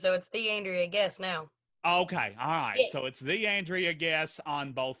fluid. So it's the Andrea Guest now. Okay. All right. Yeah. So it's the Andrea Guest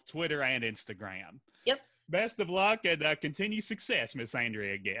on both Twitter and Instagram. Yep. Best of luck and continue success, Miss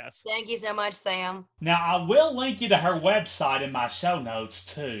Andrea Guest. Thank you so much, Sam. Now, I will link you to her website in my show notes,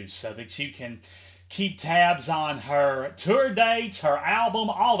 too, so that you can keep tabs on her tour dates, her album,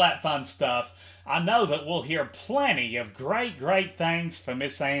 all that fun stuff. I know that we'll hear plenty of great, great things from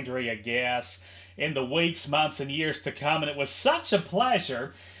Miss Andrea Guest in the weeks, months, and years to come, and it was such a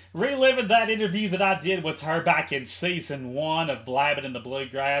pleasure reliving that interview that I did with her back in season 1 of Blabbing in the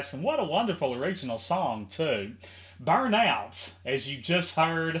Bluegrass, and what a wonderful original song, too. Burn Out, as you just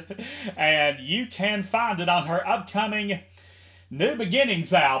heard, and you can find it on her upcoming New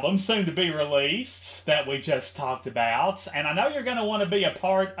Beginnings album, soon to be released, that we just talked about. And I know you're going to want to be a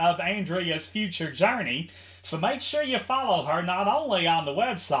part of Andrea's future journey, so make sure you follow her not only on the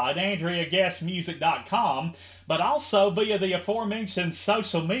website, AndreaGuestMusic.com, but also via the aforementioned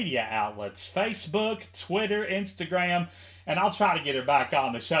social media outlets, Facebook, Twitter, Instagram, and I'll try to get her back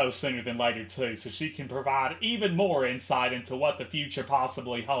on the show sooner than later too, so she can provide even more insight into what the future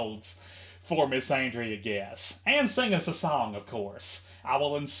possibly holds for Miss Andrea Guest. And sing us a song, of course. I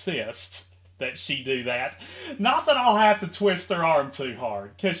will insist that she do that. Not that I'll have to twist her arm too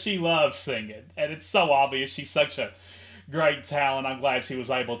hard, because she loves singing, and it's so obvious she's such a great talent. I'm glad she was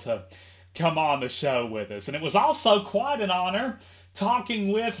able to come on the show with us. And it was also quite an honor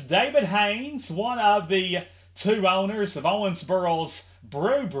talking with David Haynes, one of the two owners of Owensboro's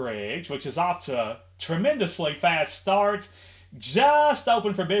Brew Bridge, which is off to a tremendously fast start. Just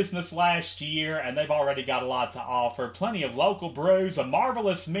opened for business last year, and they've already got a lot to offer. Plenty of local brews, a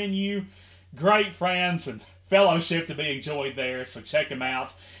marvelous menu, great friends, and fellowship to be enjoyed there. So check them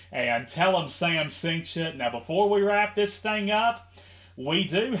out and tell them Sam sent you. Now, before we wrap this thing up, we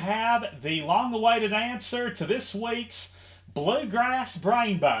do have the long-awaited answer to this week's Bluegrass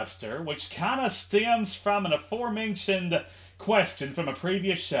Brainbuster, which kind of stems from an aforementioned question from a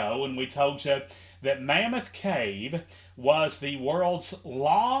previous show, and we told you that Mammoth Cave was the world's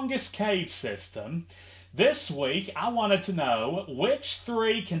longest cave system. This week, I wanted to know which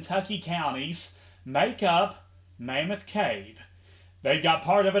 3 Kentucky counties make up Mammoth Cave. They've got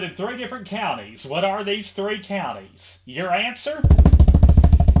part of it in 3 different counties. What are these 3 counties? Your answer?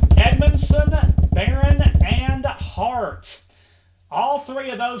 Edmonson, Barron, and Hart. All 3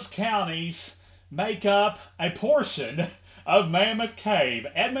 of those counties make up a portion of Mammoth Cave.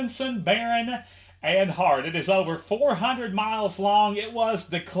 Edmonson, Barron, and Hart. It is over 400 miles long. It was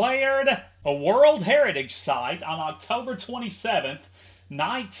declared a World Heritage Site on October 27th,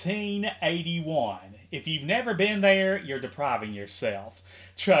 1981. If you've never been there, you're depriving yourself.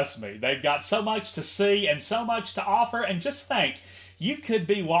 Trust me, they've got so much to see and so much to offer. And just think, you could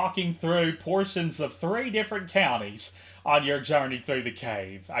be walking through portions of 3 different counties on your journey through the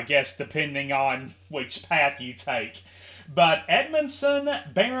cave. I guess depending on which path you take. But Edmonson,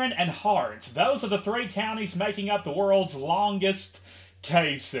 Barron, and Hart, those are the 3 counties making up the world's longest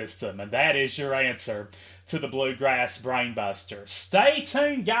cave system. And that is your answer to the Bluegrass Brainbuster. Stay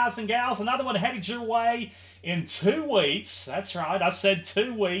tuned, guys and gals. Another one headed your way in 2 weeks. That's right, I said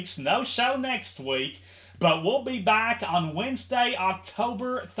 2 weeks. No show next week. But we'll be back on Wednesday,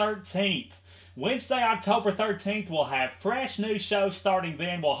 October 13th. Wednesday, October 13th, we'll have fresh new shows starting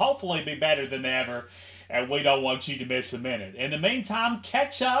then. We'll hopefully be better than ever. And we don't want you to miss a minute. In the meantime,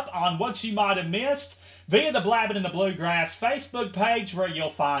 catch up on what you might have missed via the Blabbin' in the Bluegrass Facebook page, where you'll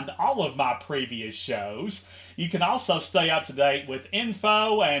find all of my previous shows. You can also stay up to date with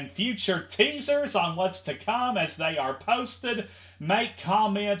info and future teasers on what's to come as they are posted. Make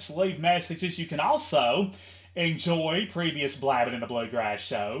comments, leave messages. You can also enjoy previous Blabbin' in the Bluegrass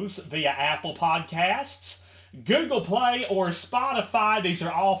shows via Apple Podcasts, Google Play, or Spotify. These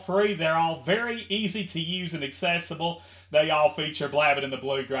are all free. They're all very easy to use and accessible. They all feature Blabbin' in the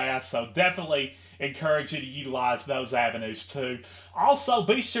Bluegrass, so definitely encourage you to utilize those avenues too. Also,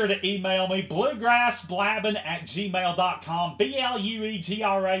 be sure to email me, bluegrassblabbin@gmail.com,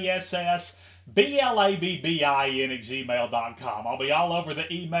 BLUEGRASSBLABBIN@gmail.com. I'll be all over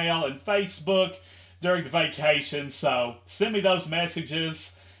the email and Facebook during the vacation, so send me those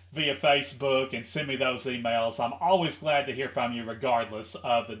messages via Facebook and send me those emails. I'm always glad to hear from you regardless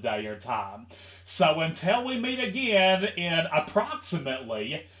of the day or time. So until we meet again in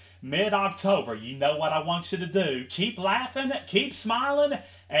approximately mid-October, you know what I want you to do. Keep laughing, keep smiling,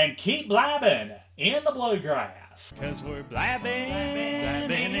 and keep blabbing in the bluegrass. 'Cause we're blabbing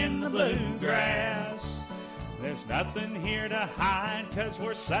in the bluegrass. There's nothing here to hide, 'cause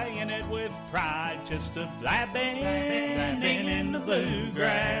we're saying it with pride. Just a blabbing in the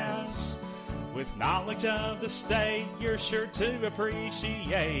bluegrass. With knowledge of the state you're sure to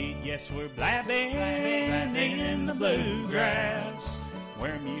appreciate. Yes, we're blabbing in the bluegrass.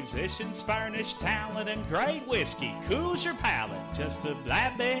 Where musicians furnish talent and great whiskey cools your palate. Just a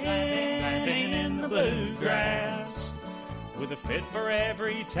blabbing in the bluegrass. With a fit for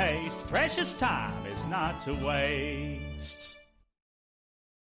every taste, precious time is not to waste.